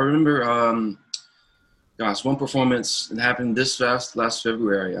 Sure, yeah, I remember. One performance that happened last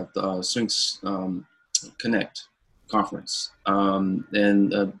February at the Sphinx Connect conference, and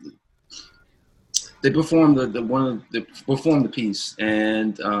they performed the piece,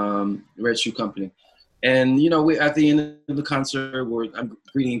 and Red Shoe Company, and you know, we at the end of the concert, I'm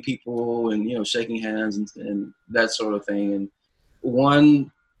greeting people and, you know, shaking hands and that sort of thing, and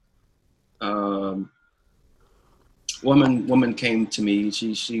one woman came to me.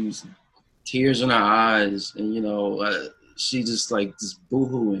 She was tears in her eyes, and you know, she just like just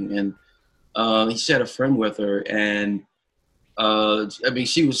boohooing, and she had a friend with her, and I mean,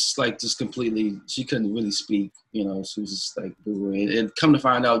 she was like just completely, she couldn't really speak, you know, she was just like boohooing, and come to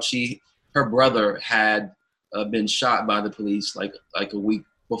find out, her brother had been shot by the police like a week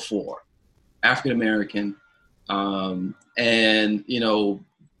before, African American, and you know,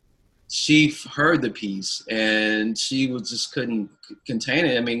 she heard the piece and she couldn't contain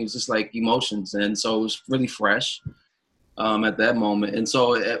it. I mean, it was just like emotions. And so it was really fresh at that moment. And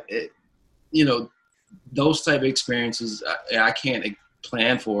so, you know, those type of experiences, I can't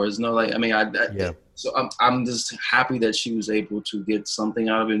plan for. It's no, like, I mean, so I'm just happy that she was able to get something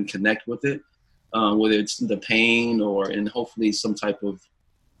out of it and connect with it, whether it's the pain and hopefully some type of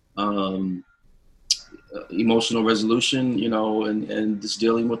emotional resolution, you know, and just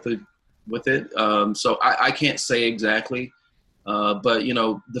dealing with it. So I can't say exactly, but you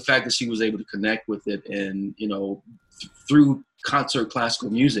know, the fact that she was able to connect with it, and you know, through concert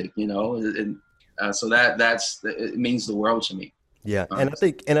classical music, you know, and so it means the world to me. Yeah, and I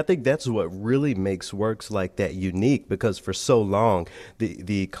think that's what really makes works like that unique, because for so long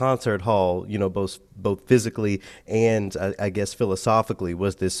the concert hall, you know, both physically and I guess philosophically,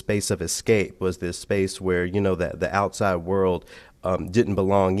 was this space of escape, was this space where, you know, that the outside world didn't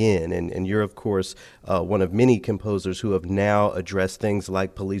belong in. And you're, of course, one of many composers who have now addressed things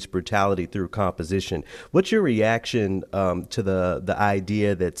like police brutality through composition. What's your reaction to the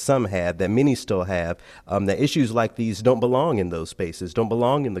idea that some have, that many still have, that issues like these don't belong in those spaces, don't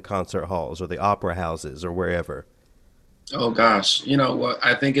belong in the concert halls or the opera houses or wherever? Oh gosh, you know what?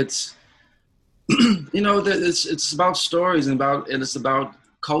 I think it's it's about stories and it's about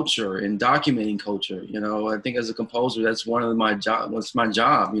culture and documenting culture. I think as a composer, that's one of my job. What's my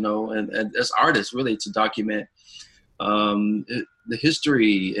job? And as artists, really, to document the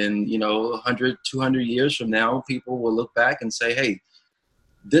history. And 100, 200 years from now, people will look back and say, "Hey,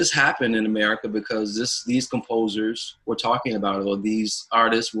 this happened in America because these composers were talking about it, or these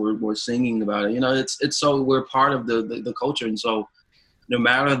artists were singing about it." It's so we're part of the culture, and so no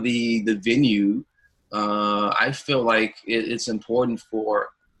matter the venue, I feel like it's important for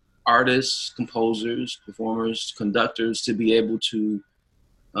artists, composers, performers, conductors to be able to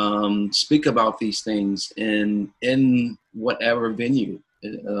speak about these things in whatever venue,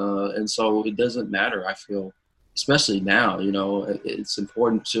 and so it doesn't matter. I feel, especially now, it's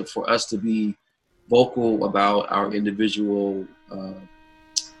important for us to be vocal about our individual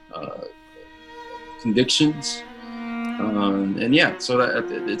convictions. And yeah, so that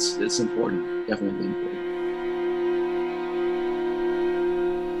it's important, definitely important.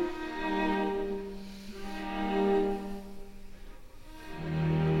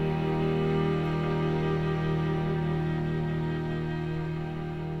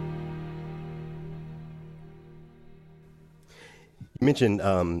 You mentioned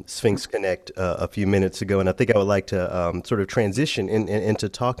Sphinx Connect a few minutes ago, and I think I would like to sort of transition into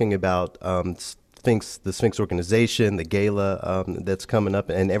talking about the Sphinx organization, the gala that's coming up,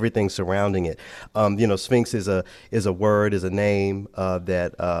 and everything surrounding it. Sphinx is a word, is a name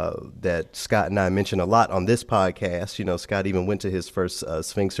that Scott and I mention a lot on this podcast. Scott even went to his first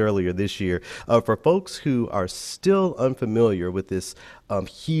Sphinx earlier this year. For folks who are still unfamiliar with this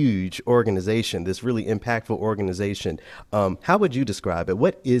huge organization, this really impactful organization, how would you describe it?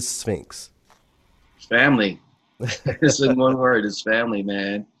 What is Sphinx? Family. It's in one word. It's family,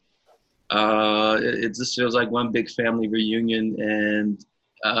 man. It just feels like one big family reunion, and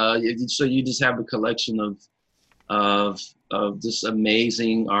so you just have a collection of just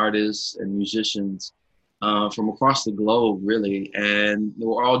amazing artists and musicians from across the globe, really, and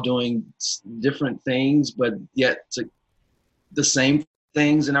we're all doing different things, but yet the same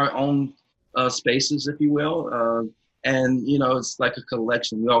things in our own spaces, if you will. And it's like a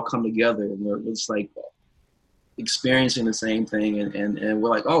collection. We all come together, and it's like experiencing the same thing, and we're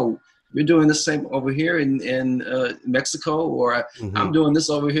like, oh, you're doing the same over here in Mexico, or I'm doing this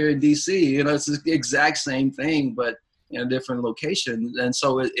over here in DC. It's the exact same thing, but in a different location. And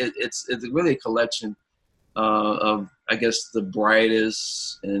so it's really a collection of, I guess, the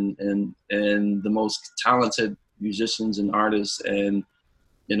brightest and the most talented musicians and artists. And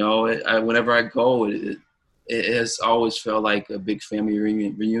whenever I go, it has always felt like a big family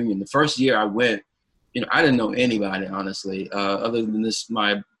reunion. The first year I went, I didn't know anybody, honestly, other than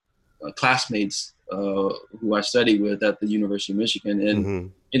my classmates who I studied with at the University of Michigan.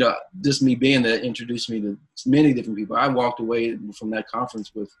 And, just me being there introduced me to many different people. I walked away from that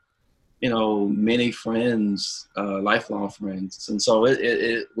conference with, many friends, lifelong friends. And so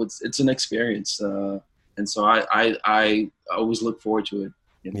it's an experience. And so I always look forward to it.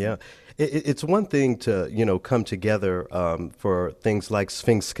 Yeah. It's one thing to, come together for things like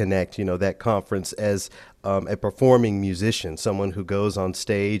Sphinx Connect, that conference as a performing musician, someone who goes on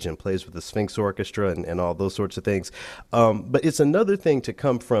stage and plays with the Sphinx Orchestra and all those sorts of things. But it's another thing to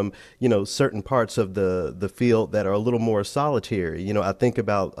come from, certain parts of the field that are a little more solitary. I think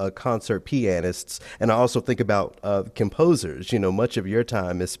about concert pianists, and I also think about composers. Much of your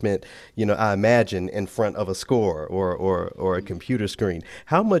time is spent, I imagine, in front of a score or a computer screen.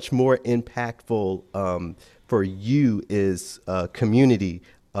 How much more impactful for you is community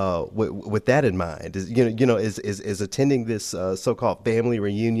with that in mind? Is attending this so-called family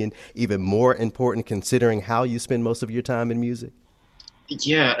reunion even more important, considering how you spend most of your time in music?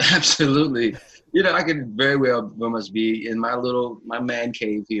 Yeah, absolutely. I could very well must be in my man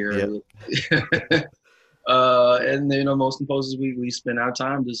cave here. Yep. And most composers, we spend our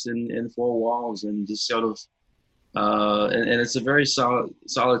time just in four walls and just sort of and it's a very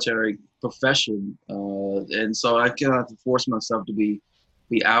solitary profession, and so I kind of have to force myself to be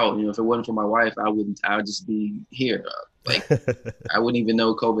out. If it wasn't for my wife, I would just be here. Like I wouldn't even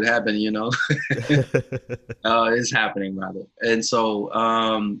know COVID happened. It's happening rather. And so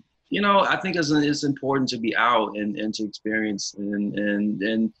I think it's important to be out and to experience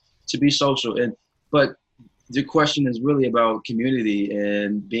and to be social. But the question is really about community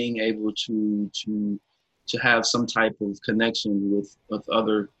and being able to have some type of connection with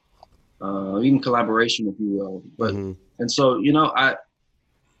other, even collaboration, if you will. But and so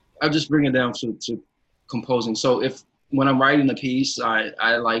I just bring it down to composing. So when I'm writing a piece, I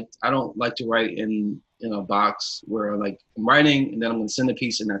don't like to write in in a box where like I'm writing and then I'm going to send a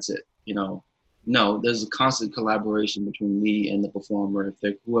piece and that's it. No, there's a constant collaboration between me and the performer,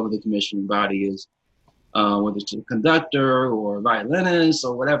 whoever the commissioning body is, whether it's a conductor or a violinist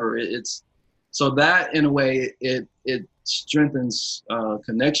or whatever. It's so that in a way it strengthens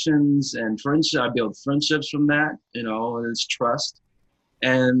connections and friendship. I build friendships from that, and it's trust,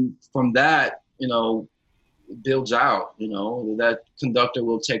 and from that, it builds out. That conductor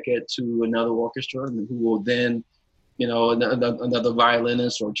will take it to another orchestra, and who will then, another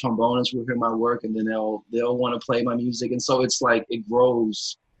violinist or trombonist will hear my work, and then they'll want to play my music, and so it's like it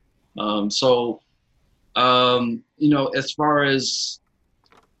grows. As far as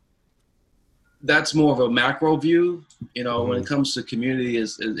that's more of a macro view, when it comes to community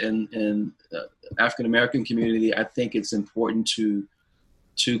and African American community, I think it's important to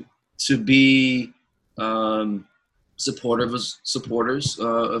be supporters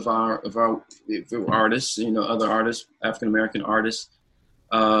of our artists, other artists, African American artists,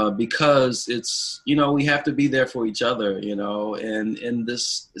 because it's, we have to be there for each other, and in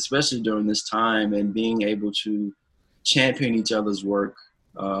this, especially during this time, and being able to champion each other's work,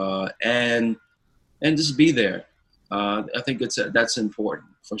 and just be there. I think that's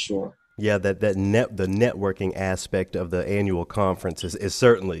important for sure. Yeah, the networking aspect of the annual conference is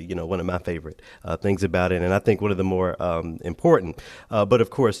certainly, one of my favorite things about it, and I think one of the more important. But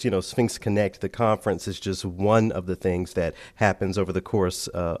of course, Sphinx Connect, the conference, is just one of the things that happens over the course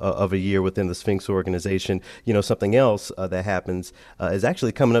of a year within the Sphinx organization. Something else that happens is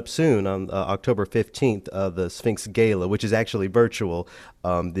actually coming up soon on October 15th, the Sphinx Gala, which is actually virtual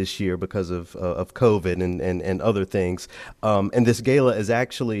this year because of COVID and other things. And this gala is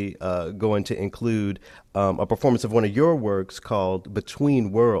actually going to include a performance of one of your works called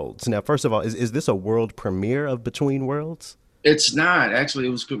Between Worlds. Now, first of all, is this a world premiere of Between Worlds? It's not. Actually, it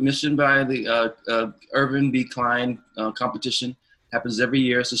was commissioned by the Irving B. Klein competition. Happens every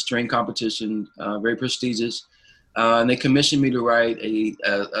year. It's a string competition, very prestigious. And they commissioned me to write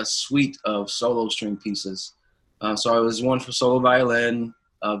a suite of solo string pieces. So it was one for solo violin,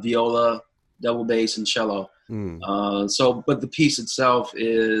 viola, double bass, and cello. But the piece itself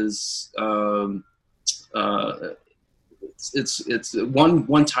is it's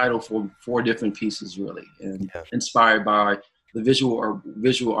one title for 4 different pieces, really, and inspired by the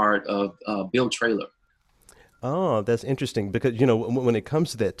visual art of Bill Traylor. Oh, that's interesting because, when it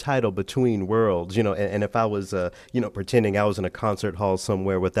comes to that title, Between Worlds, and if I was, pretending I was in a concert hall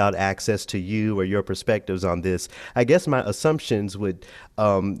somewhere without access to you or your perspectives on this, I guess my assumptions would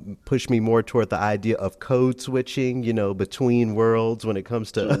push me more toward the idea of code switching, between worlds when it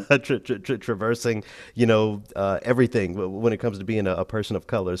comes to traversing, everything when it comes to being a person of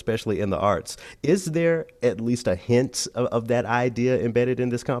color, especially in the arts. Is there at least a hint of that idea embedded in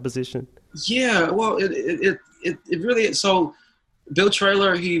this composition? Yeah, well, it really is. So Bill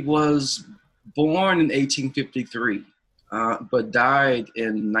Traylor, he was born in 1853, but died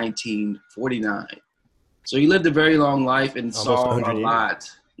in 1949. So he lived a very long life and saw a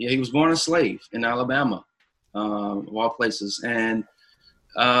lot. Yeah, he was born a slave in Alabama, of all places. And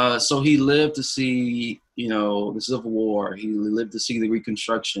so he lived to see, the Civil War. He lived to see the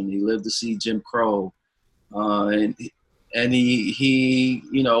Reconstruction. He lived to see Jim Crow. And he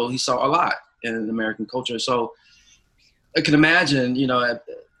saw a lot in American culture. So I can imagine,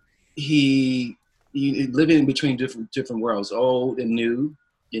 he living between different worlds, old and new,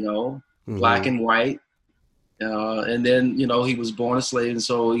 black and white. And then, he was born a slave. And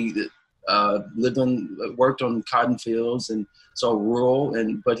so he worked on cotton fields, and so rural.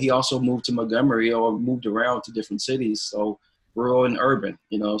 But he also moved to Montgomery or moved around to different cities. So rural and urban,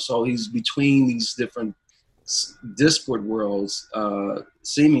 so he's between these different disparate worlds,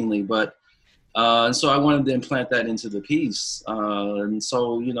 seemingly, but and so I wanted to implant that into the piece, and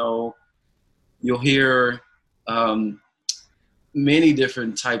so you'll hear many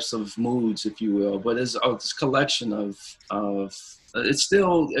different types of moods, if you will, but it's this collection of it's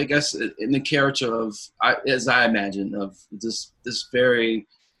still, I guess, in the character of, as I imagine, of this very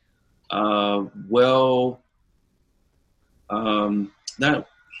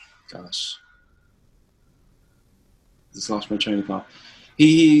just lost my train of thought.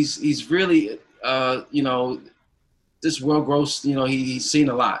 He's really, this world gross, he's seen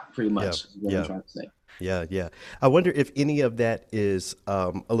a lot, pretty much, is what I'm trying to say. Yeah, yeah. I wonder if any of that is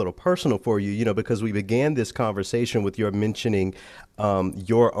a little personal for you, because we began this conversation with your mentioning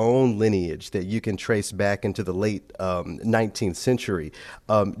your own lineage that you can trace back into the late 19th century.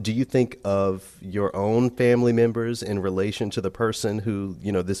 Do you think of your own family members in relation to the person who,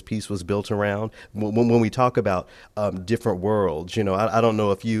 this piece was built around? When we talk about different worlds, I don't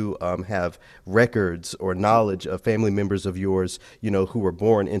know if you have records or knowledge of family members of yours, who were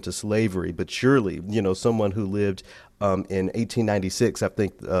born into slavery, but surely, someone who lived in 1896, I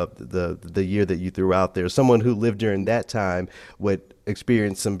think the year that you threw out there, someone who lived during that time would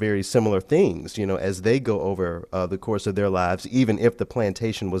experience some very similar things, as they go over the course of their lives, even if the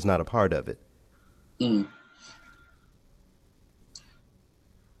plantation was not a part of it. Mm.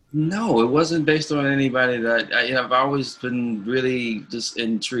 No, it wasn't based on anybody that I've always been really just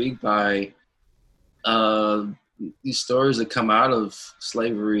intrigued by these stories that come out of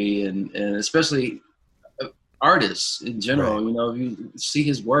slavery and especially artists in general. Right. If you see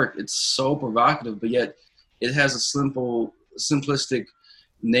his work, it's so provocative, but yet it has a simplistic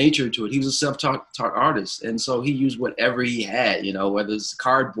nature to it. He was a self-taught artist, and so he used whatever he had, whether it's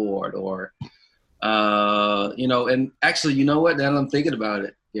cardboard or and actually, you know what, now that I'm thinking about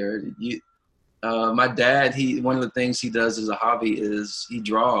it, Garrett, my dad, one of the things he does as a hobby is he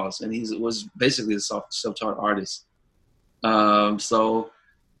draws, and he was basically a self-taught artist. So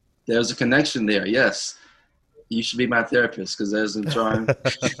there's a connection there. Yes, you should be my therapist, because there's a drawing.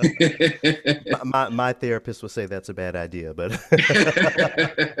 my therapist would say that's a bad idea, but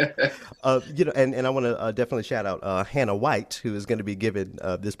and I want to definitely shout out Hannah White, who is going to be giving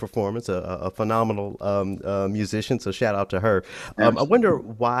this performance, a phenomenal musician. So shout out to her. I wonder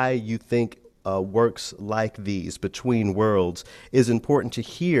why you think works like these, Between Worlds, is important to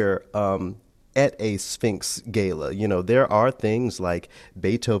hear at a Sphinx gala. There are things like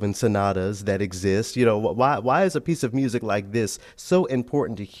Beethoven sonatas that exist. Why is a piece of music like this so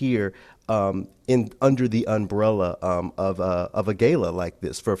important to hear under the umbrella of a gala like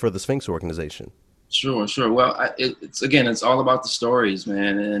this for the Sphinx organization? Sure. Well, it's all about the stories,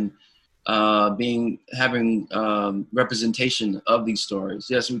 man, and having representation of these stories.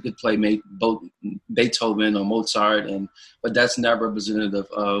 Yes, we could play both Beethoven or Mozart, but that's not representative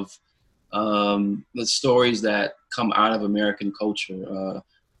of the stories that come out of American culture.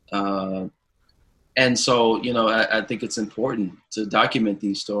 And so, I think it's important to document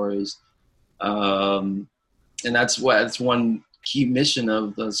these stories. And that's one key mission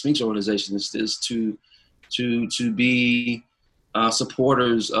of the Sphinx organization is to be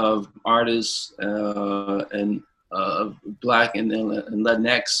supporters of artists and Black and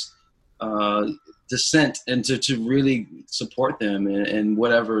Latinx descent, and to really support them in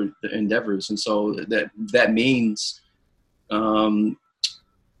whatever their endeavors. And so that means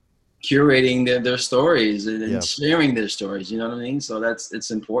curating their stories and sharing their stories. You know what I mean? So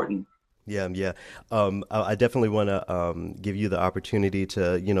it's important. Yeah. I definitely want to give you the opportunity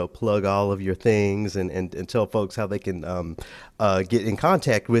to, plug all of your things and tell folks how they can get in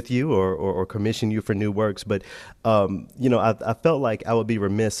contact with you or commission you for new works. But, I felt like I would be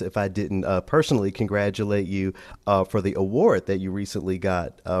remiss if I didn't personally congratulate you for the award that you recently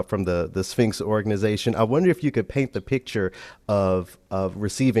got from the Sphinx organization. I wonder if you could paint the picture of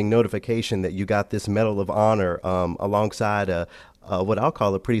receiving notification that you got this Medal of Honor alongside what I'll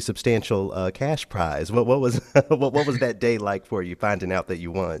call a pretty substantial cash prize. What was that day like for you, finding out that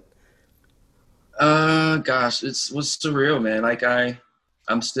you won? Gosh, it was surreal, man. Like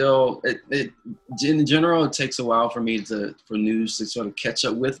I'm still. It in general, it takes a while for news to sort of catch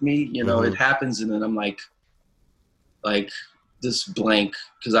up with me. It happens, and then I'm like just blank,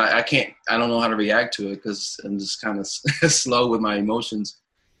 because I don't know how to react to it, because I'm just kind of slow with my emotions.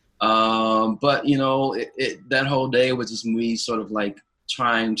 But that whole day was just me sort of like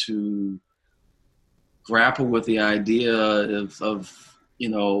trying to grapple with the idea of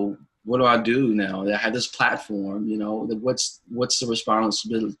what do I do now? I had this platform, what's the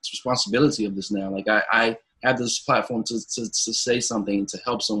responsibility of this now? Like I have this platform to say something, to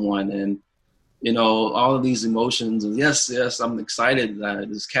help someone, and all of these emotions. And yes, I'm excited that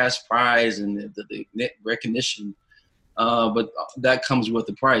this cash prize and the recognition. But that comes with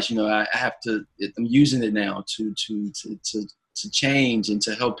the price. I have to. I'm using it now to change and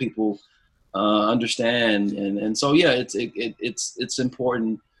to help people understand. And so it's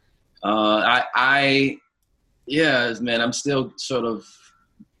important. Man, I'm still sort of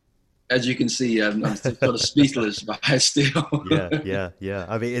as you can see, I'm sort of speechless by it still. Yeah.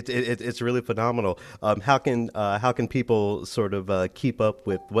 I mean, it's really phenomenal. How can people sort of keep up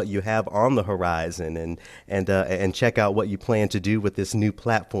with what you have on the horizon and check out what you plan to do with this new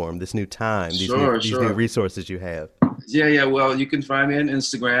platform, this new time, these new resources you have? Yeah. Well, you can find me on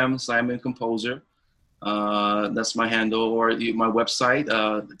Instagram, Simon Composer. That's my handle, or my website,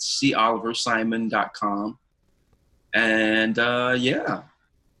 coliversimon.com. And yeah.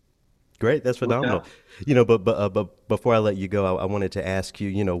 Great, that's phenomenal. But before I let you go, I wanted to ask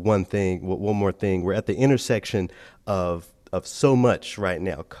you, one more thing. We're at the intersection of so much right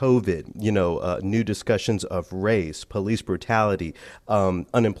now. COVID, new discussions of race, police brutality,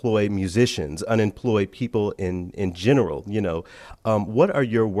 unemployed musicians, unemployed people in general. What are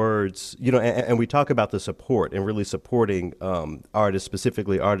your words? And we talk about the support and really supporting artists,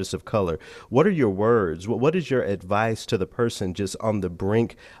 specifically artists of color. What are your words? What is your advice to the person just on the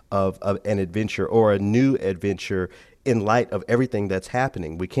brink of an adventure or a new adventure in light of everything that's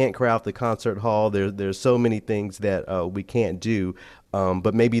happening? We can't crowd the concert hall. There's so many things that we can't do,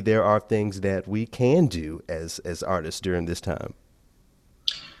 but maybe there are things that we can do as artists during this time.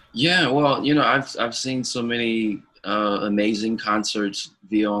 Yeah, well, I've seen so many amazing concerts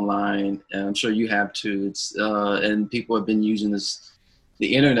via online, and I'm sure you have too. It's and people have been using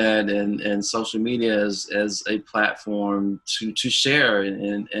the internet and social media as a platform to share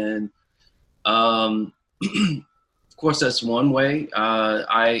and of course, that's one way.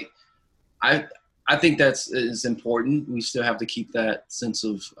 I think is important. We still have to keep that sense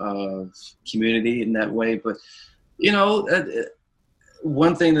of community in that way. But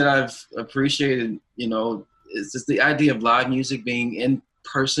one thing that I've appreciated, is just the idea of live music being in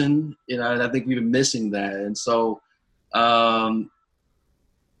person. And I think we've been missing that. And so, the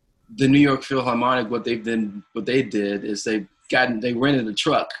New York Philharmonic, what they did is they rented a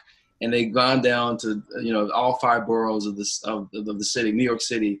truck. And they've gone down to all 5 boroughs of the city, New York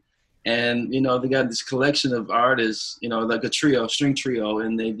City, and they got this collection of artists, like a string trio,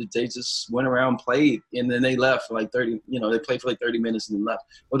 and they just went around, played, and then they left for like 30. They played for like 30 minutes and then left.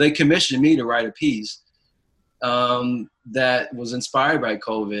 Well, they commissioned me to write a piece that was inspired by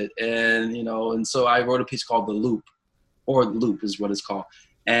COVID, and so I wrote a piece called The Loop, or Loop is what it's called,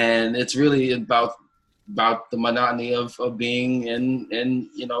 and it's really about the monotony of being in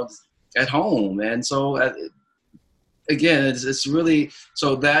at home. And so again, it's really,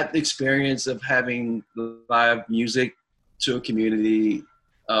 so that experience of having live music to a community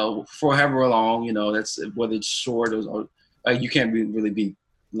for however long, that's whether it's short or you can't really be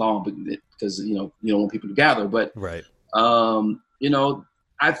long because you don't want people to gather, but right. I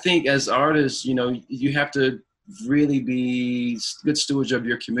think as artists, you have to really be good stewards of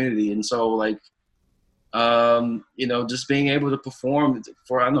your community. And so just being able to perform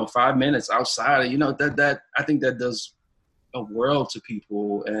for 5 minutes outside, that I think that does a world to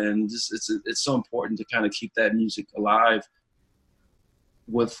people, and just it's so important to kind of keep that music alive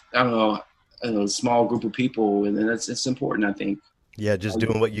with a small group of people, and it's important, I think. Yeah, just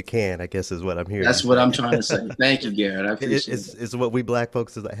doing what you can, I guess, is what I'm hearing. That's what I'm trying to say. Thank you, Garrett. I appreciate it. It's what we Black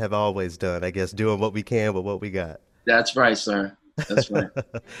folks have always done, I guess, doing what we can with what we got. That's right, sir. That's right.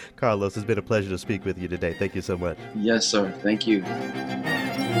 Carlos, it's been a pleasure to speak with you today. Thank you so much. Yes, sir. Thank you.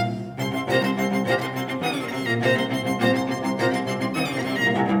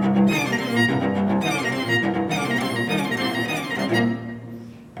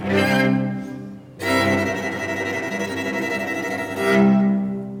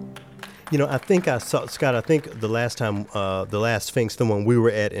 I think I saw, Scott, I think the last Sphinx, the one we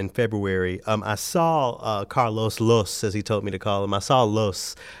were at in February, I saw Carlos Los, as he told me to call him. I saw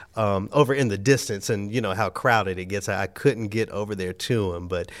Los over in the distance, and how crowded it gets. I couldn't get over there to him.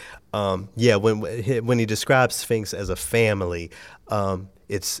 But when he describes Sphinx as a family,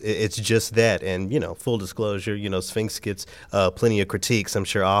 it's just that. And full disclosure, Sphinx gets plenty of critiques, I'm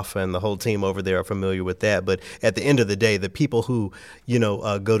sure Alpha and the whole team over there are familiar with that. But at the end of the day, the people who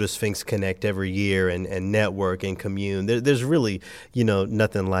go to Sphinx Connect every year and network and commune, there's really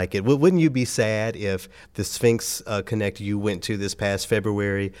nothing like it. Wouldn't you be sad if the Sphinx Connect you went to this past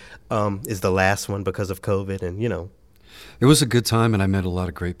February is the last one because of COVID? And it was a good time, and I met a lot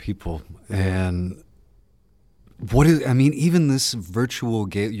of great people. And even this virtual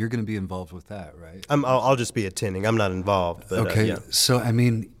game, you're going to be involved with that, right? I'll just be attending. I'm not involved. But, okay. Yeah. So,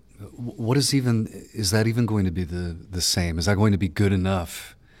 is that even going to be the same? Is that going to be good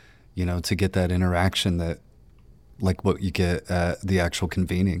enough, to get that interaction that like what you get at the actual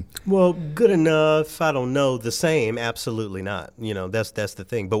convening? Well, good enough, I don't know. The same, absolutely not. That's the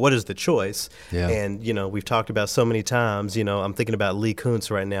thing. But what is the choice? Yeah. And, we've talked about so many times, I'm thinking about Lee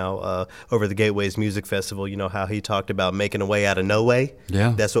Kuntz right now over the Gateways Music Festival, how he talked about making a way out of no way.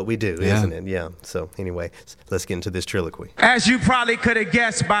 Yeah. That's what we do, isn't it? Yeah. So anyway, let's get into this triloquy. As you probably could have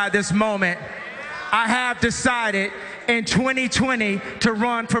guessed by this moment, I have decided in 2020 to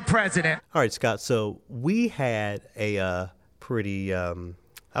run for president. All right, Scott. So we had a pretty, I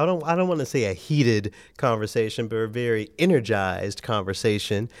don't want to say a heated conversation, but a very energized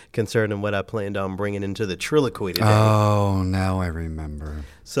conversation concerning what I planned on bringing into the triloquy today. Oh, now I remember.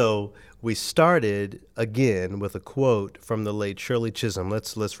 So we started again with a quote from the late Shirley Chisholm.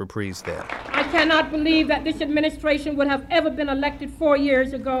 Let's reprise that. I cannot believe that this administration would have ever been elected 4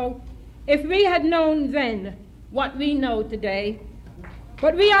 years ago if we had known then what we know today.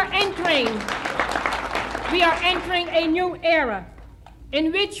 But we are entering a new era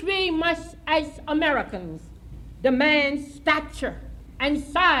in which we must, as Americans, demand stature and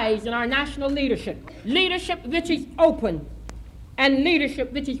size in our national leadership which is open, and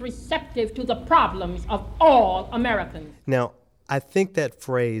leadership which is receptive to the problems of all Americans. Now, I think that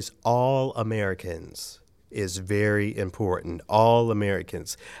phrase, all Americans, is very important. All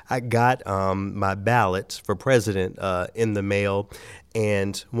Americans. I got my ballot for president in the mail,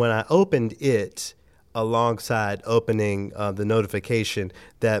 and when I opened it, alongside opening the notification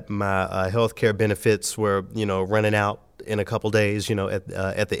that my health care benefits were, running out in a couple days,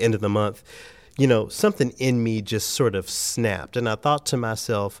 at the end of the month, something in me just sort of snapped. And I thought to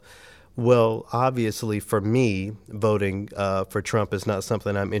myself, well, obviously for me, voting for Trump is not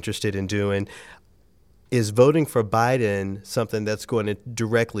something I'm interested in doing. Is voting for Biden something that's going to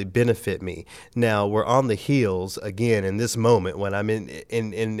directly benefit me? Now, we're on the heels, again, in this moment when I'm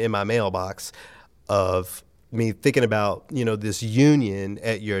in my mailbox of me thinking about, this union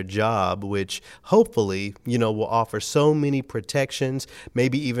at your job, which hopefully, will offer so many protections,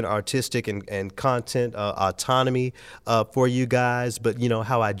 maybe even artistic and content autonomy for you guys. But,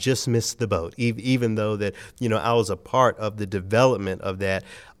 how I just missed the boat, even though that, I was a part of the development of that.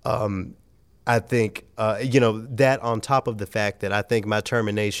 I think, that on top of the fact that I think my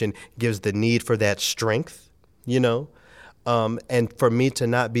termination gives the need for that strength, and for me to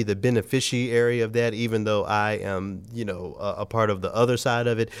not be the beneficiary of that, even though I am, a part of the other side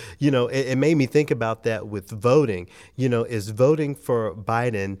of it, it made me think about that with voting. Is voting for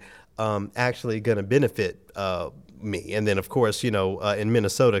Biden actually going to benefit me? And then, of course, in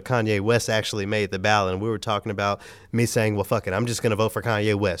Minnesota, Kanye West actually made the ballot, and we were talking about me saying, well, fuck it, I'm just going to vote for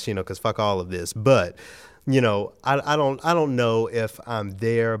Kanye West, because fuck all of this. But, I don't know if I'm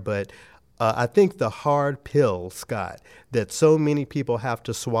there, but I think the hard pill, Scott, that so many people have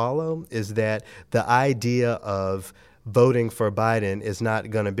to swallow is that the idea of voting for Biden is not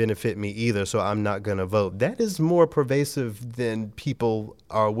going to benefit me either, so I'm not going to vote. That is more pervasive than people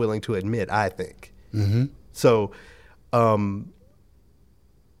are willing to admit, I think. Mm-hmm. So I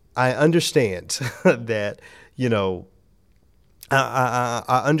understand that,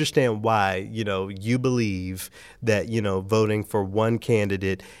 I understand why, you believe that, voting for one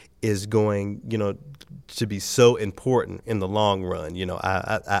candidate is going, to be so important in the long run.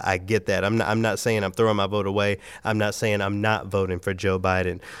 I get that. I'm not saying I'm throwing my vote away. I'm not saying I'm not voting for Joe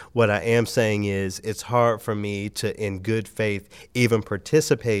Biden. What I am saying is it's hard for me to, in good faith, even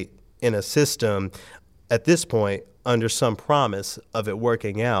participate in a system at this point under some promise of it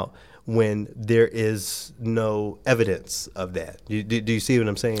working out when there is no evidence of that. Do you see what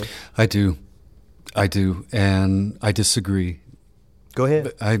I'm saying? I do. And I disagree. Go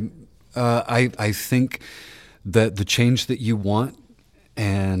ahead. I think that the change that you want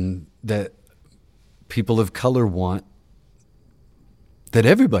and that people of color want, that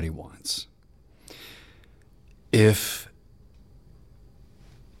everybody wants, if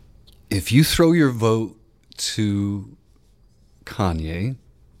you throw your vote to Kanye,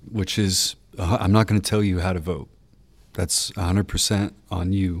 which is, I'm not going to tell you how to vote. That's 100%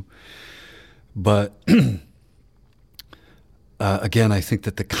 on you. But again, I think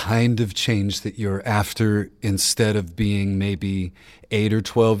that the kind of change that you're after, instead of being maybe 8 or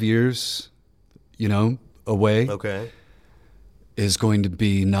 12 years, away, okay, is going to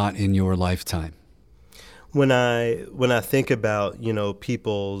be not in your lifetime. When I think about,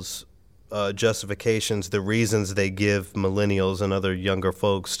 people's justifications, the reasons they give millennials and other younger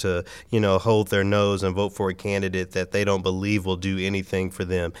folks to, hold their nose and vote for a candidate that they don't believe will do anything for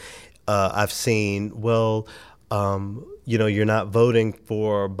them. I've seen, you're not voting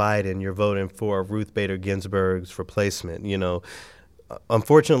for Biden, you're voting for Ruth Bader Ginsburg's replacement.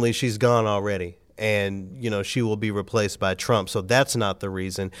 Unfortunately, she's gone already. and she will be replaced by Trump. So that's not the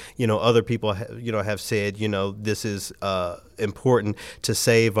reason. Other people have said this is important to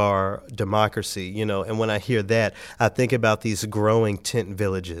save our democracy. And when I hear that, I think about these growing tent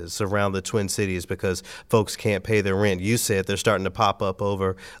villages around the Twin Cities because folks can't pay their rent. You said they're starting to pop up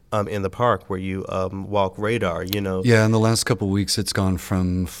over in the park where you walk Radar. Yeah, in the last couple of weeks, it's gone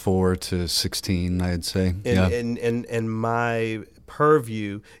from 4 to 16, I'd say. And my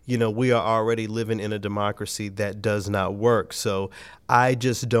purview, we are already living in a democracy that does not work. So I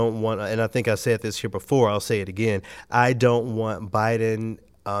just don't want, and I think I said this here before, I'll say it again, I don't want Biden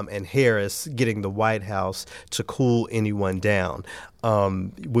and Harris getting the White House to cool anyone down.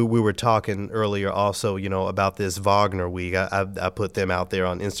 We were talking earlier also, about this Wagner Week. I put them out there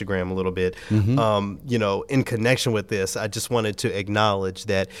on Instagram a little bit. Mm-hmm. In connection with this, I just wanted to acknowledge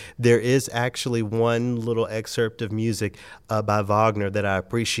that there is actually one little excerpt of music by Wagner that I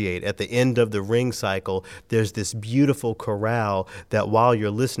appreciate. At the end of the Ring cycle, there's this beautiful chorale that while you're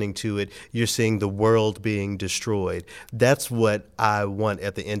listening to it, you're seeing the world being destroyed. That's what I want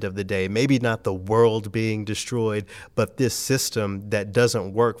at the end of the day. Maybe not the world being destroyed, but this system that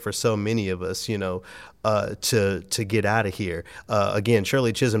doesn't work for so many of us, to get out of here. Again,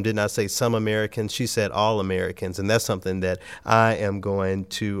 Shirley Chisholm did not say some Americans; she said all Americans, and that's something that I am going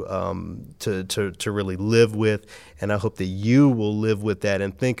to really live with, and I hope that you will live with that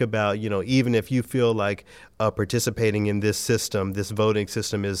and think about, even if you feel like participating in this system, this voting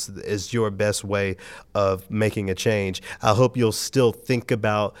system is your best way of making a change. I hope you'll still think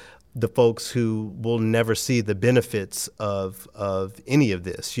about the folks who will never see the benefits of any of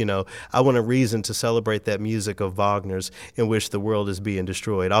this. I want a reason to celebrate that music of Wagner's in which the world is being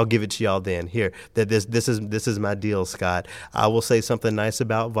destroyed. I'll give it to y'all then. Here, that this is my deal, Scott. I will say something nice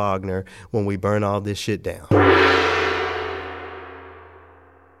about Wagner when we burn all this shit down.